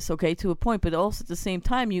serious, okay, to a point, but also at the same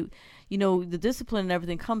time, you know, the discipline and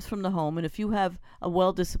everything comes from the home, and if you have a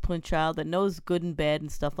well-disciplined child that knows good and bad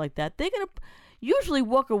and stuff like that, they're gonna usually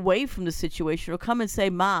walk away from the situation or come and say,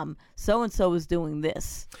 "Mom, so and so is doing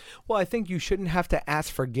this." Well, I think you shouldn't have to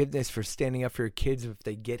ask forgiveness for standing up for your kids if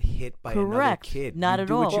they get hit by another Correct. kid. Not you at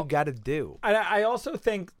do what all. you got to do. I also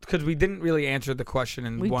think, because we didn't really answer the question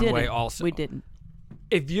in We one didn't. way also. We didn't.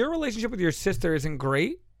 If your relationship with your sister isn't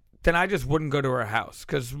great, then I just wouldn't go to her house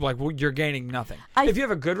because you're gaining nothing. If you have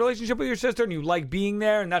a good relationship with your sister and you like being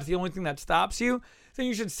there and that's the only thing that stops you, then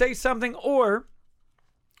you should say something or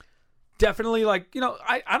definitely I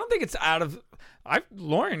don't think it's out of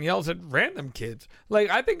Lauren yells at random kids. I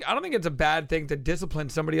don't think it's a bad thing to discipline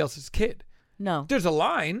somebody else's kid. No. There's a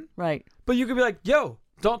line, Right. but you could be like, "Yo,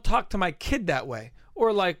 don't talk to my kid that way,"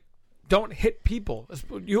 or don't hit people,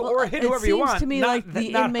 or hit whoever you want. It seems to me not, like the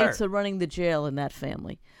not inmates her. are running the jail in that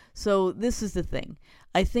family. So this is the thing.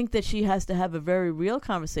 I think that she has to have a very real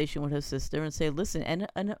conversation with her sister and say, listen,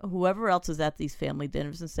 and whoever else is at these family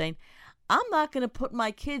dinners and saying, I'm not going to put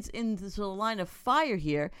my kids into the line of fire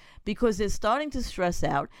here because they're starting to stress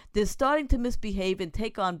out. They're starting to misbehave and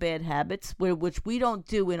take on bad habits, which we don't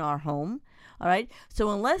do in our home. All right.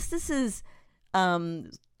 So unless this is,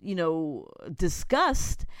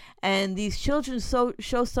 discussed and these children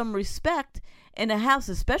show some respect in a house,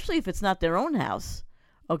 especially if it's not their own house,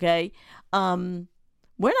 okay,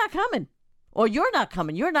 we're not coming. Or you're not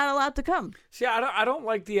coming. You're not allowed to come. See, I don't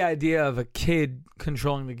like the idea of a kid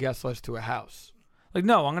controlling the guest list to a house.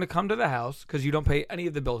 No, I'm going to come to the house because you don't pay any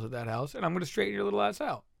of the bills at that house, and I'm going to straighten your little ass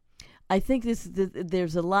out. I think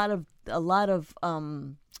there's a lot of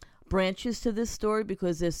branches to this story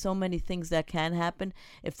because there's so many things that can happen.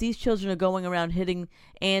 If these children are going around hitting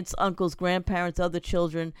aunts, uncles, grandparents, other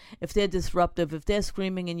children, if they're disruptive, if they're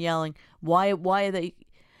screaming and yelling, why are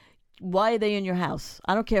they in your house?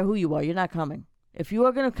 I don't care who you are. You're not coming. If you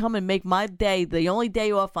are going to come and make my day, the only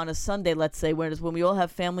day off on a Sunday, let's say, when we all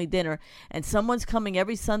have family dinner, and someone's coming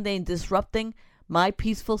every Sunday and disrupting my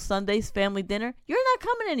peaceful Sunday's family dinner, you're not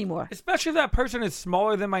coming anymore. Especially if that person is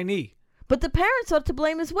smaller than my knee. But the parents are to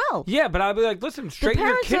blame as well. Yeah, but I'll be like, listen, straighten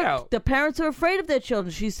your kid out. The parents are afraid of their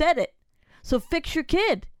children. She said it. So fix your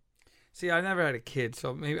kid. See, I never had a kid,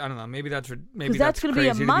 so maybe I don't know. Maybe that's Because that's going to be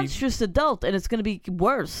a monstrous adult, and it's going to be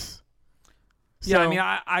worse. Yeah, So, I mean,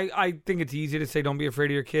 I think it's easy to say don't be afraid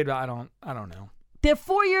of your kid, but I don't know. they're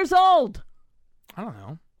 4 years old. I don't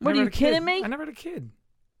know. What, I never are you had a kidding kid. me? I never had a kid.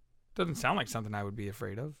 Doesn't sound like something I would be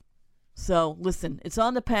afraid of. So listen, it's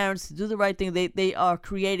on the parents to do the right thing. They are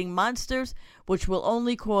creating monsters, which will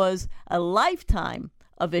only cause a lifetime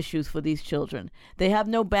of issues for these children. They have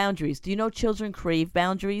no boundaries. Do you know children crave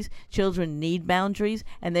boundaries? Children need boundaries,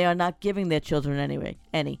 and they are not giving their children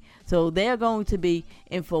any. So they are going to be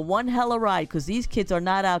in for one hell of a ride because these kids are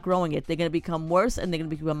not outgrowing it. They're going to become worse, and they're going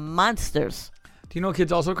to become monsters. Do you know what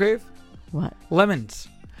kids also crave? What? Lemons.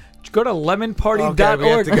 Go to lemonparty.org. Okay, we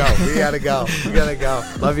have to go. We gotta go. We gotta go.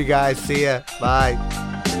 Love you guys. See ya. Bye.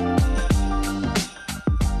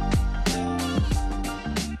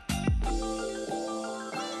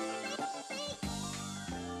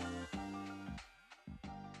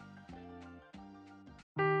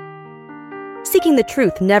 Seeking the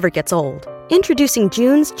truth never gets old. Introducing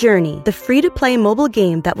June's Journey, the free-to-play mobile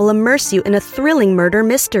game that will immerse you in a thrilling murder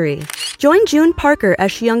mystery. Join June Parker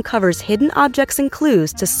as she uncovers hidden objects and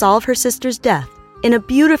clues to solve her sister's death in a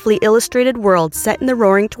beautifully illustrated world set in the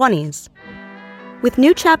Roaring '20s. With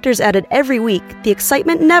new chapters added every week, the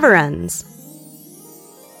excitement never ends.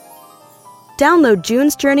 Download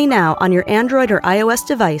June's Journey now on your Android or iOS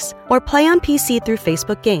device, or play on PC through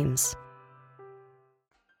Facebook Games.